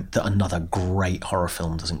that another great horror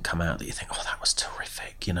film doesn't come out that you think, oh, that was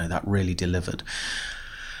terrific, that really delivered.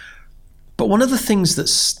 But one of the things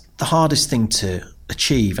that's the hardest thing to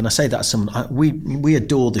achieve, and I say that as someone, we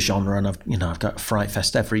adore the genre, and I've got Fright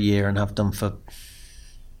Fest every year and have done for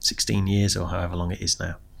 16 years or however long it is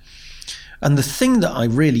now. And the thing that I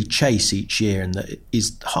really chase each year, and that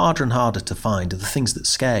is harder and harder to find, are the things that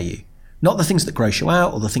scare you. Not the things that gross you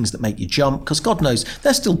out or the things that make you jump, because God knows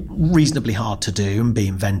they're still reasonably hard to do and be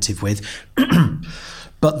inventive with.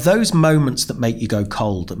 But those moments that make you go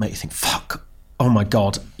cold, that make you think, fuck, oh my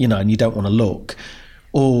God, and you don't want to look,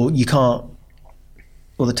 or you can't,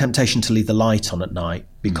 or the temptation to leave the light on at night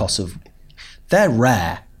because of, they're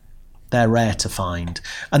rare. They're rare to find.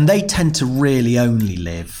 And they tend to really only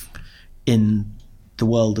live in the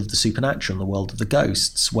world of the supernatural, the world of the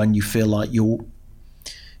ghosts, when you feel like your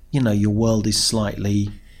world is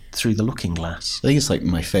slightly through the looking glass. I think it's like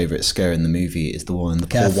my favourite scare in the movie is the one in the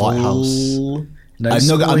Careful. Paul Whitehouse. No I'm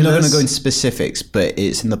not going to spoilers. go into specifics, but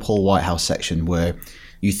it's in the Paul Whitehouse section where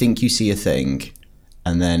you think you see a thing,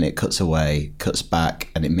 and then it cuts away, cuts back,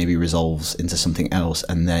 and it maybe resolves into something else,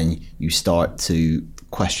 and then you start to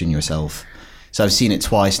question yourself. So I've seen it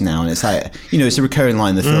twice now, and it's like, it's a recurring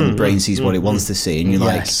line in the film, the brain sees what it wants to see, and you're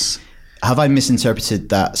Yes. like, have I misinterpreted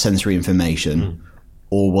that sensory information?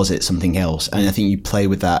 Or was it something else? And I think you play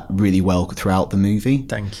with that really well throughout the movie.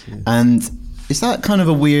 Thank you. And is that kind of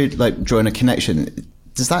a weird, like, drawing a connection?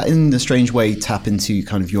 Does that, in a strange way, tap into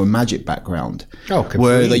kind of your magic background? Oh, completely.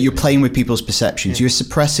 Where like, you're playing with people's perceptions. You're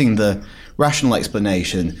suppressing the rational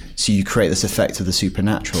explanation, so you create this effect of the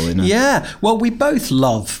supernatural. Yeah. Well, we both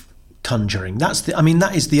love Conjuring.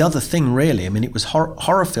 That is the other thing, really. It was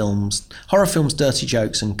horror films, dirty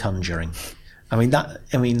jokes, and Conjuring.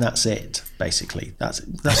 That's it, basically.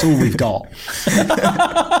 That's all we've got.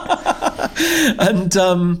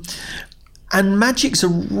 And magic's a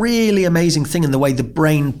really amazing thing in the way the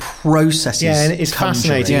brain processes. Yeah, and it's Conjuring.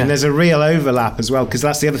 fascinating, and there's a real overlap as well, because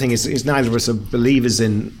that's the other thing, is neither of us are believers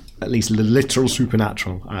in at least the literal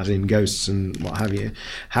supernatural, as in ghosts and what have you.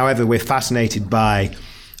 However, we're fascinated by,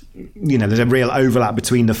 there's a real overlap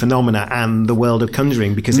between the phenomena and the world of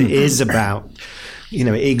Conjuring, because it is about, it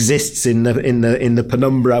exists in the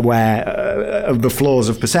penumbra of the flaws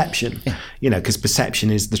of perception. Because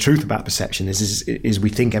perception is the truth about perception is we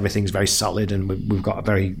think everything's very solid and we've got a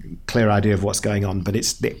very clear idea of what's going on, but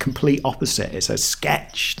it's the complete opposite. It's a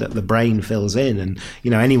sketch that the brain fills in, and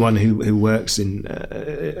anyone who works in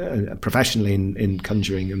professionally in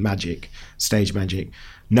conjuring and magic, stage magic,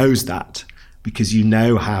 knows that. Because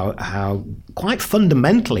how quite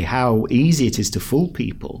fundamentally how easy it is to fool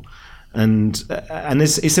people. And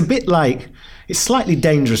it's a bit like, it's slightly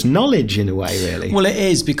dangerous knowledge in a way, really. Well, it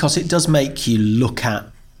is, because it does make you look at,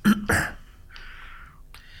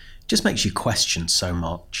 just makes you question so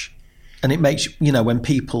much. And it makes, when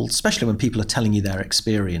people, especially when people are telling you their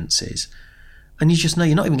experiences, and you just know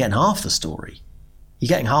you're not even getting half the story.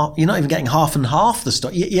 You're not even getting half and half the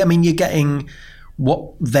story. You're getting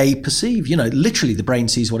what they perceive. Literally the brain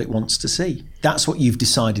sees what it wants to see. That's what you've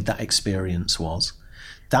decided that experience was.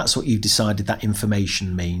 That's what you've decided that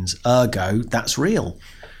information means. Ergo, that's real.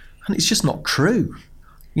 And it's just not true.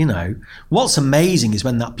 What's amazing is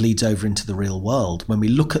when that bleeds over into the real world. When we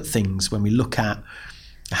look at things, when we look at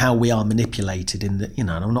how we are manipulated in the, and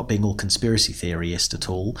I'm not being all conspiracy theorist at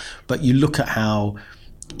all, but you look at how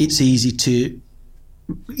it's easier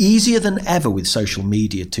than ever with social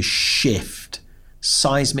media to shift,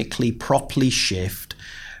 seismically, properly shift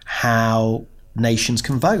how nations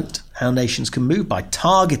can vote, how nations can move by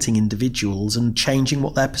targeting individuals and changing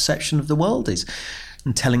what their perception of the world is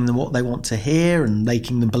and telling them what they want to hear and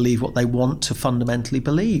making them believe what they want to fundamentally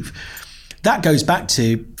believe. That goes back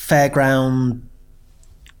to fairground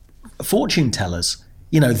fortune tellers.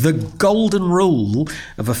 The golden rule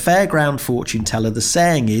of a fairground fortune teller, the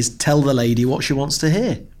saying is, tell the lady what she wants to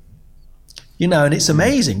hear. And it's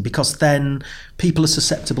amazing because then people are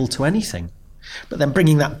susceptible to anything. But then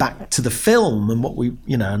bringing that back to the film and what we,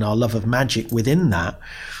 and our love of magic within that,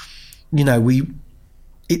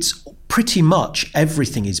 it's pretty much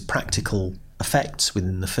everything is practical effects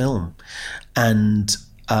within the film. And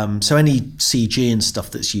so any CG and stuff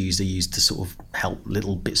that's used are used to sort of help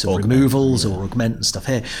little bits of removals or augment and stuff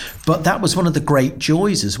here. But that was one of the great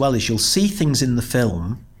joys as well, is you'll see things in the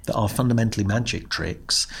film that are fundamentally magic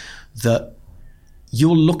tricks that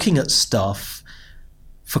you're looking at stuff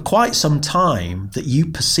for quite some time that you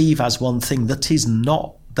perceive as one thing that is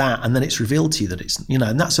not that, and then it's revealed to you that it's,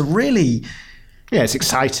 and that's a really... Yeah, it's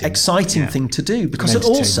exciting thing to do, because it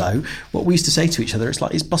also, what we used to say to each other,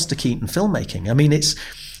 it's Buster Keaton filmmaking. I mean, it's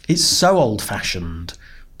so old-fashioned,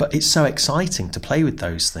 but it's so exciting to play with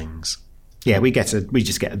those things. Yeah, we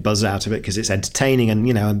just get a buzz out of it because it's entertaining,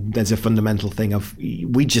 and there's a fundamental thing of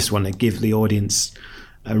we just want to give the audience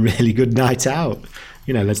a really good night out.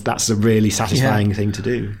 That's a really satisfying thing to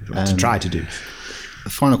do, to try to do. The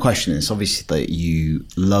final question is, obviously that you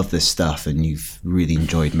love this stuff and you've really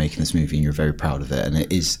enjoyed making this movie and you're very proud of it, and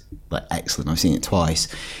it is excellent. I've seen it twice.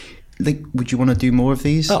 Would you want to do more of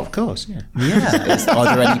these? Oh, of course, yeah.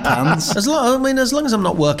 Are there any plans? As long as I'm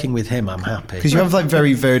not working with him, I'm happy. Because you have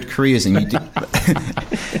very varied careers, and you do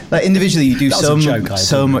individually you do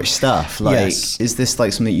so much stuff. Yes. Is this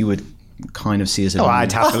something you would kind of see as a...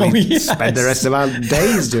 I'd happily spend the rest of our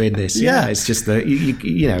days doing this. Yeah, it's just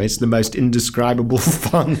it's the most indescribable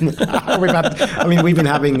fun we've had.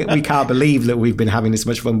 We can't believe that we've been having this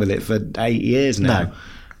much fun with it for 8 years now. No.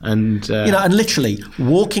 And and literally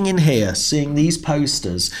walking in here, seeing these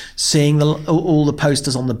posters, seeing all the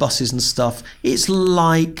posters on the buses and stuff, it's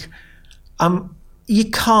like you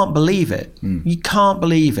can't believe it. You can't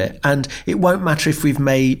believe it. And it won't matter if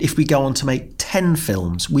we go on to make 10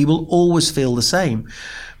 films, we will always feel the same,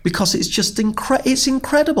 because it's just it's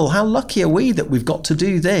incredible. How lucky are we that we've got to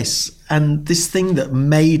do this, and this thing that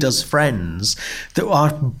made us friends, that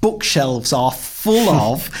our bookshelves are full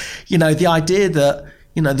of. The idea that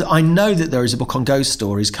that I know that there is a book on ghost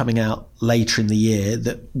stories coming out later in the year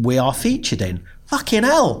that we are featured in. Fucking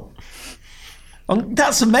hell.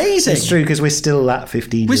 That's amazing. It's true, because we're still that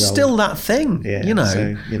 15-year-old. We're still that thing,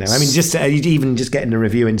 So, just getting a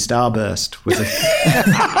review in Starburst was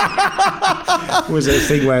a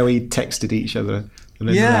thing where we texted each other and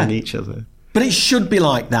then rang each other. But it should be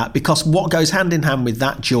like that, because what goes hand in hand with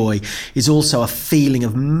that joy is also a feeling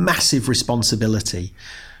of massive responsibility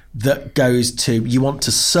that goes to, you want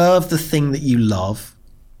to serve the thing that you love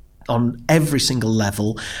on every single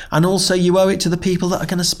level, and also you owe it to the people that are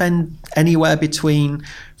going to spend anywhere between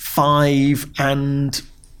 5 and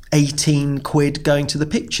 18 quid going to the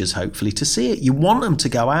pictures, hopefully, to see it. You want them to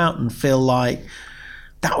go out and feel like,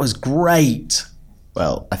 that was great.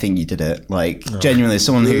 Well, I think you did it. Genuinely, as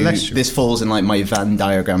someone who this falls in my Venn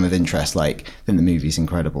diagram of interest, I think the movie's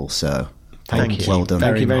incredible. So thank you. Well done.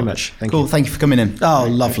 Thank you very much. Cool. Thank you for coming in. Oh,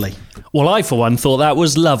 lovely. Well, I, for one, thought that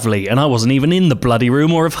was lovely, and I wasn't even in the bloody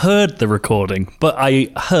room or have heard the recording, but I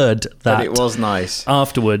heard that. But it was nice.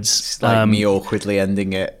 Afterwards. It's me awkwardly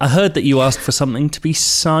ending it. I heard that you asked for something to be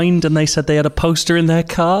signed, and they said they had a poster in their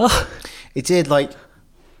car. It did,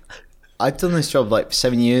 I've done this job for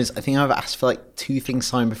 7 years. I think I've asked for 2 things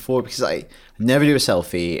signed before, because I never do a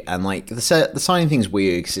selfie, and the signing thing's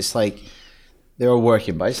weird, because it's they were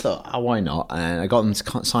working, but I just thought, why not? And I got them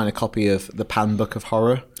to sign a copy of the Pan Book of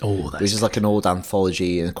Horror, which is an old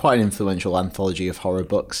anthology and quite an influential anthology of horror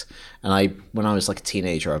books. And when I was a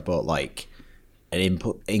teenager, I bought an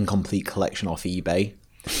incomplete collection off eBay,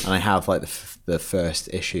 and I have the first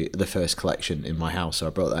issue, the first collection in my house. So I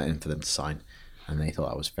brought that in for them to sign, and they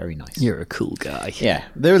thought I was very nice. You're a cool guy. Yeah,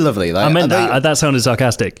 they were lovely. I meant that. That sounded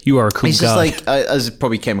sarcastic. You are a cool guy. It's just as it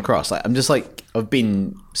probably came across, I'm just I've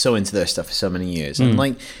been so into their stuff for so many years.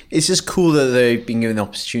 And it's just cool that they've been given the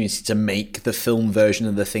opportunity to make the film version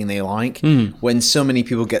of the thing they like, when so many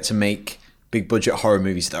people get to make big budget horror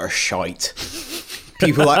movies that are shite.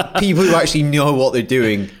 People who actually know what they're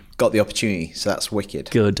doing got the opportunity, so that's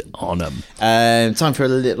wicked. Good on them. Time for a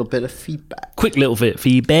little bit of feedback. Quick little bit of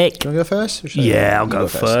feedback. Do you want to go first? Yeah, I'll go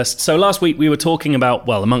first. So last week we were talking about,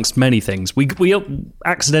 well, amongst many things, we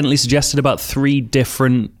accidentally suggested about 3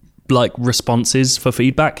 different responses for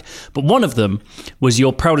feedback, but one of them was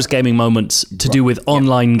your proudest gaming moments to do with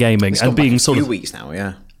online gaming and being sort of. A few weeks now,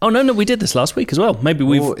 yeah. Oh no, we did this last week as well. Maybe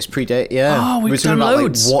we've. Oh, it's predate, yeah. Oh, we've We're talking done about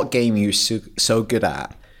loads. what game you're so good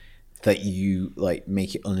at that you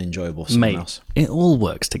make it unenjoyable for someone else. It all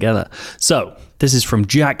works together. So this is from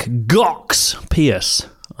Jack Gox Pierce.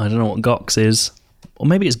 I don't know what Gox is, or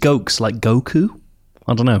maybe it's Gokes like Goku.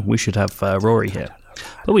 I don't know. We should have Rory here.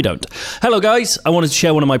 But we don't. Hello guys, I wanted to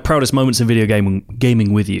share one of my proudest moments in video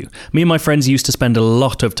gaming with you. Me and my friends used to spend a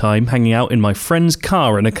lot of time hanging out in my friend's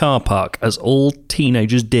car in a car park, as all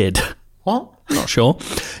teenagers did. What? Not sure.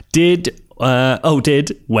 Did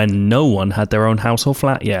when no one had their own house or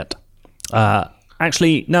flat yet.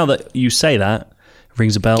 Actually, now that you say that, it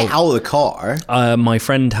rings a bell. Get out of the car. My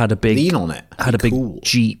friend had a big Lean on it. Had a big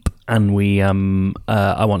Jeep, and we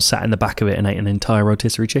I once sat in the back of it and ate an entire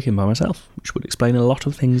rotisserie chicken by myself, which would explain a lot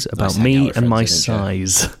of things about me and my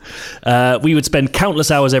size. We would spend countless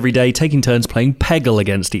hours every day taking turns playing Peggle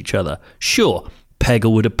against each other. Sure,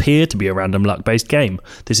 Peggle would appear to be a random luck-based game.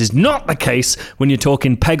 This is not the case when you're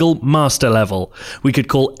talking Peggle master level. We could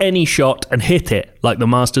call any shot and hit it like the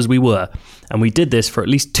masters we were. And we did this for at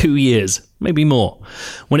least 2 years, maybe more.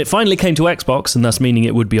 When it finally came to Xbox, and thus meaning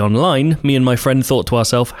it would be online, me and my friend thought to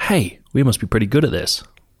ourselves, hey, we must be pretty good at this.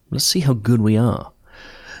 Let's see how good we are.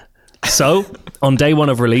 So, on day 1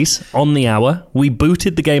 of release, on the hour, we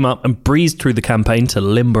booted the game up and breezed through the campaign to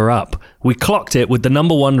limber up. We clocked it with the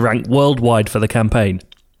 #1 rank worldwide for the campaign.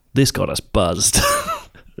 This got us buzzed.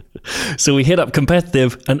 So we hit up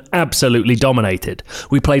competitive and absolutely dominated.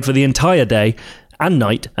 We played for the entire day and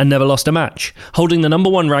night and never lost a match, holding the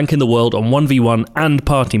 #1 rank in the world on 1v1 and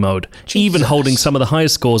party mode, even holding some of the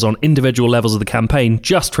highest scores on individual levels of the campaign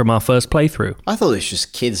just from our first playthrough. I thought it was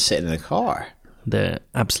just kids sitting in a car. They're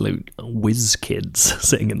absolute whiz kids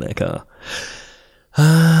sitting in their car.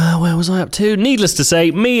 Where was I up to? Needless to say,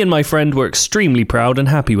 me and my friend were extremely proud and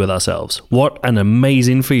happy with ourselves. What an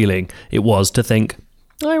amazing feeling it was to think,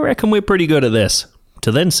 I reckon we're pretty good at this,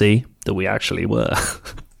 to then see that we actually were.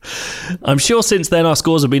 I'm sure since then our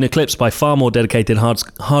scores have been eclipsed by far more dedicated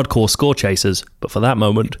hardcore score chasers, but for that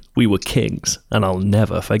moment, we were kings, and I'll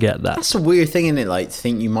never forget that. That's a weird thing, isn't it? Like, to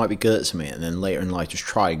think you might be good at something, and then later in life just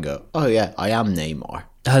try and go, oh yeah, I am Neymar.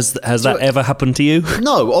 Has that ever happened to you?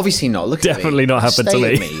 No, obviously not. Look Definitely at me. not happened to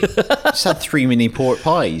Stay me. at me. Just had 3 mini pork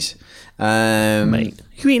pies. Mate,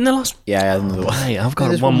 you eaten the last? Yeah, I had another one. Mate, I've got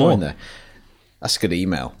There's one more. in there. That's a good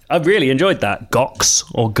email. I've really enjoyed that. Gox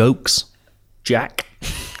or Gokes, Jack,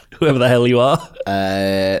 whoever the hell you are.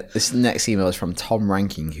 This next email is from Tom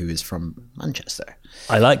Ranking, who is from Manchester.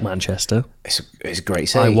 I like Manchester. It's a great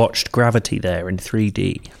city. I watched Gravity there in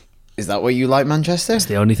 3D. Is that what you like, Manchester? It's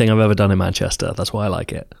the only thing I've ever done in Manchester. That's why I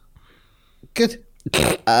like it. Good.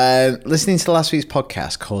 Listening to last week's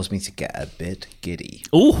podcast caused me to get a bit giddy.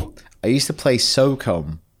 Ooh. I used to play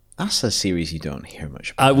SOCOM. That's a series you don't hear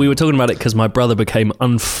much about. We were talking about it because my brother became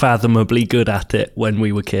unfathomably good at it when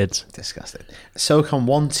we were kids. Disgusting. SOCOM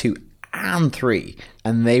 1, 2, and 3.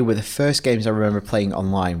 And they were the first games I remember playing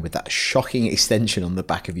online with that shocking extension on the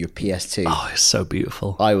back of your PS2. Oh, it's so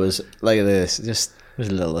beautiful. I was, like this, just there's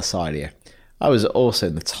a little aside here. I was also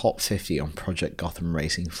in the top 50 on Project Gotham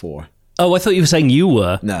Racing 4. Oh, I thought you were saying you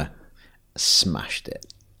were. No. Smashed it.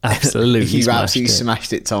 Absolutely You smashed absolutely it.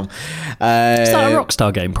 smashed it, Tom. Is that a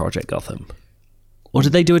Rockstar game, Project Gotham? Or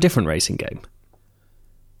did they do a different racing game?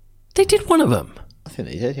 They did one of them. I think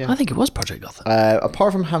they did, yeah. I think it was Project Gotham.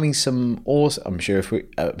 Apart from having some awesome... I'm sure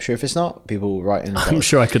if it's not, people will write in. I'm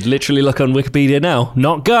sure I could literally look on Wikipedia now.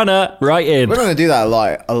 Not gonna. Write in. We're not going to do that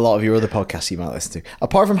a lot of your other podcasts you might listen to.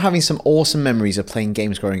 Apart from having some awesome memories of playing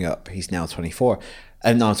games growing up, he's now 24...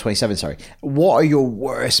 no, 27, sorry. What are your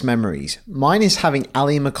worst memories? Mine is having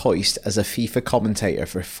Ali McCoist as a FIFA commentator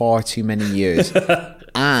for far too many years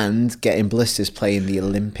and getting blisters playing the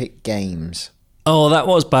Olympic Games. Oh, that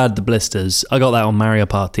was bad, the blisters. I got that on Mario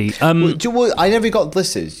Party. I never got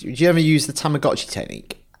blisters. Did you ever use the Tamagotchi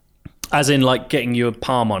technique? As in, like, getting your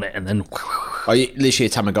palm on it and then... Or literally a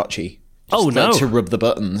Tamagotchi? No. To rub the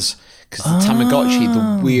buttons. Because the Tamagotchi,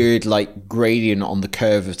 the weird like gradient on the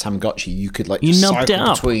curve of Tamagotchi, you could like You just nubbed it cycle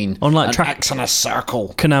up between on like an track X and a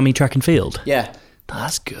circle. Konami Track and Field. Yeah.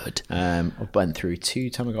 That's good. I went through 2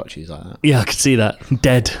 Tamagotchis like that. Yeah, I could see that.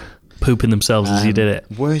 Dead. Pooping themselves as you did it.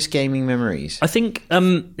 Worst gaming memories? I think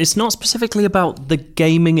it's not specifically about the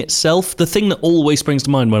gaming itself. The thing that always springs to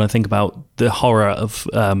mind when I think about the horror of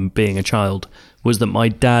being a child was that my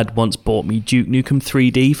dad once bought me Duke Nukem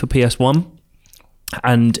 3D for PS1,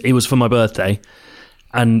 and it was for my birthday,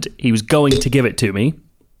 and he was going to give it to me.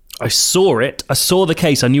 I saw it. I saw the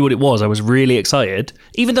case. I knew what it was. I was really excited,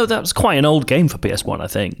 even though that was quite an old game for PS1, I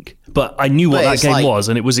think. But I knew what that game was,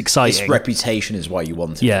 and it was exciting. Its reputation is why you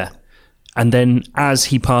wanted it. And then as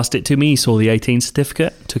he passed it to me, he saw the 18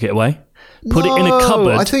 certificate, took it away. Put it in a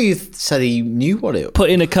cupboard. I thought you said he knew what it was. Put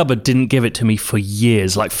it in a cupboard, didn't give it to me for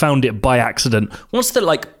years. Like, found it by accident. Once that,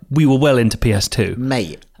 like, we were well into PS2.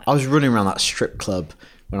 Mate, I was running around that strip club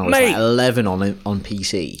when I was like 11 on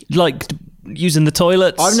PC. Like, using the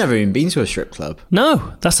toilets. I've never even been to a strip club.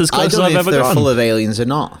 No, that's as close as I've ever gone. I don't know if they're full of aliens or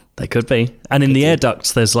not. They could be. And in the air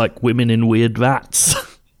ducts, there's, like, women in weird vats.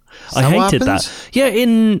 I hated that. Yeah,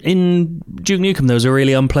 in Duke Nukem, there was a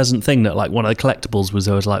really unpleasant thing that, like, one of the collectibles was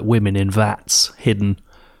there was, like, women in vats hidden.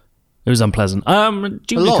 It was unpleasant.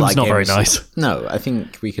 Duke Nukem's not very nice. No, I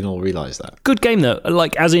think we can all realise that. Good game, though.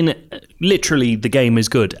 Like, as in, literally, the game is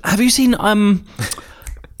good. Have you seen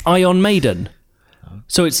Ion Maiden?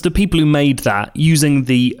 So it's the people who made that, using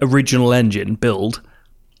the original engine build,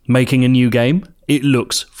 making a new game. It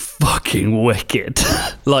looks fucking wicked.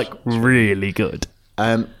 Like, really good.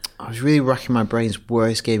 I was really racking my brain's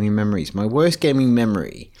worst gaming memories. My worst gaming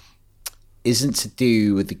memory isn't to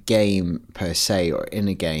do with the game per se or in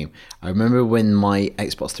a game. I remember when my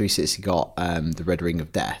Xbox 360 got the Red Ring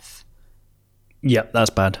of Death. Yep,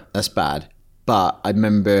 that's bad. That's bad. But I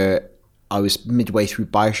remember I was midway through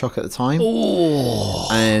BioShock at the time. Oh.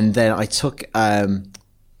 And then I took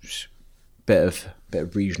bit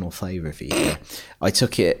of regional flavour for you. I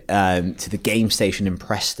took it to the game station in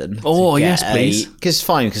Preston. Oh, yes, please.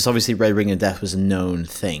 Because obviously Red Ring of Death was a known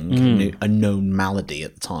thing, a known malady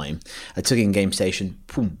at the time. I took it in game station,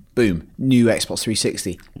 boom, new Xbox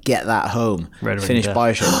 360. Get that home. Finish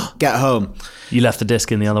BioShock. Get home. You left the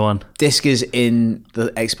disc in the other one. Disc is in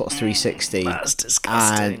the Xbox 360. That's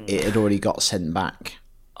disgusting. And it had already got sent back.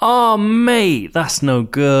 Oh, mate, that's no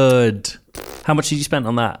good. How much did you spend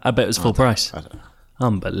on that? I bet it was full price. I don't know.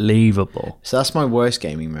 Unbelievable. So that's my worst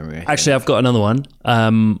gaming memory. Actually, I've got another one.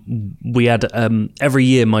 We had every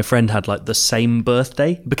year my friend had like the same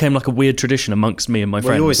birthday. It became like a weird tradition amongst me and my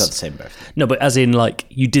friends. We always had the same birthday. No, but as in like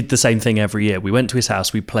you did the same thing every year. We went to his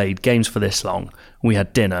house, we played games for this long, we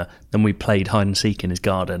had dinner, then we played hide and seek in his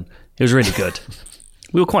garden. It was really good.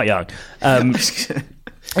 We were quite young. It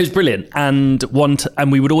was brilliant. And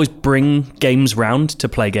and we would always bring games round to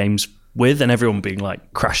play games with, and everyone being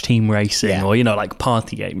like Crash Team Racing or, you know, like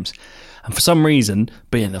party games. And for some reason,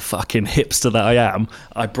 being the fucking hipster that I am,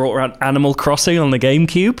 I brought around Animal Crossing on the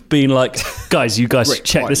GameCube, being like, guys, you guys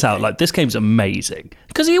check this out. Like, this game's amazing.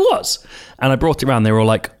 Because he was. And I brought it around. They were all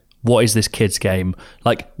like, what is this kid's game?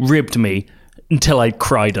 Like, ribbed me until I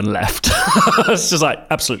cried and left. It's just like,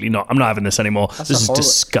 absolutely not. I'm not having this anymore. This is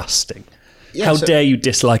disgusting. Yeah, How dare you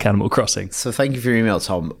dislike Animal Crossing? So thank you for your email,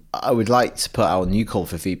 Tom. I would like to put out a new call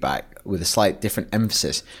for feedback with a slight different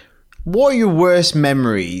emphasis. What are your worst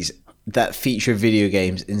memories that feature video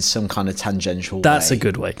games in some kind of tangential way? That's a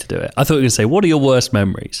good way to do it. I thought you were going to say, what are your worst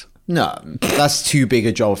memories? No, that's too big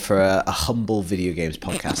a job for a humble video games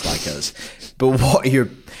podcast like us. But what are your...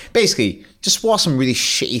 Basically, just what are some really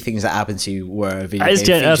shitty things that happened to you where a video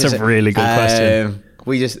game That's a really good question.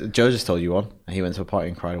 Joe just told you one. He went to a party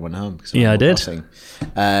and cried and went home. Yeah, I did.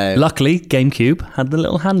 Luckily, GameCube had the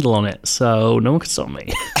little handle on it, so no one could stop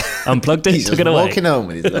me. Unplugged it, took it away. Walking home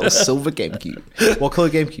with his little silver GameCube. What colour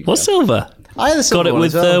GameCube? What's silver? I had a silver Got it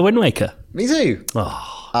with Wind Waker. Me too.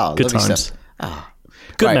 Oh, good times.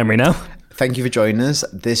 Good memory now. Thank you for joining us.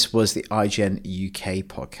 This was the IGN UK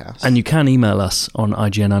podcast. And you can email us on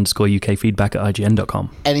IGN_UK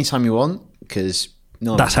feedback@IGN.com. Anytime you want, because...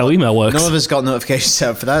 That's how email works. None of us got notifications set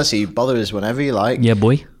up for that, so you bother us whenever you like. Yeah,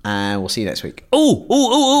 boy. And we'll see you next week.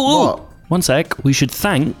 Oh. One sec. We should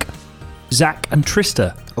thank Zach and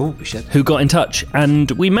Trista. Oh, we should. Who got in touch, and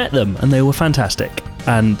we met them, and they were fantastic.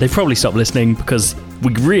 And they've probably stopped listening because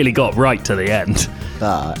we really got right to the end.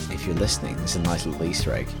 But if you're listening, there's a nice little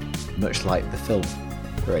Easter egg, much like the film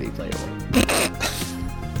Ready Player One.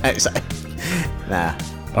 Nah.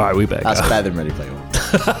 All right, we better That's go. better than Ready Player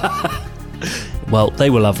One. Well, they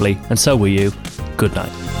were lovely, and so were you. Good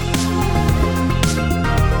night.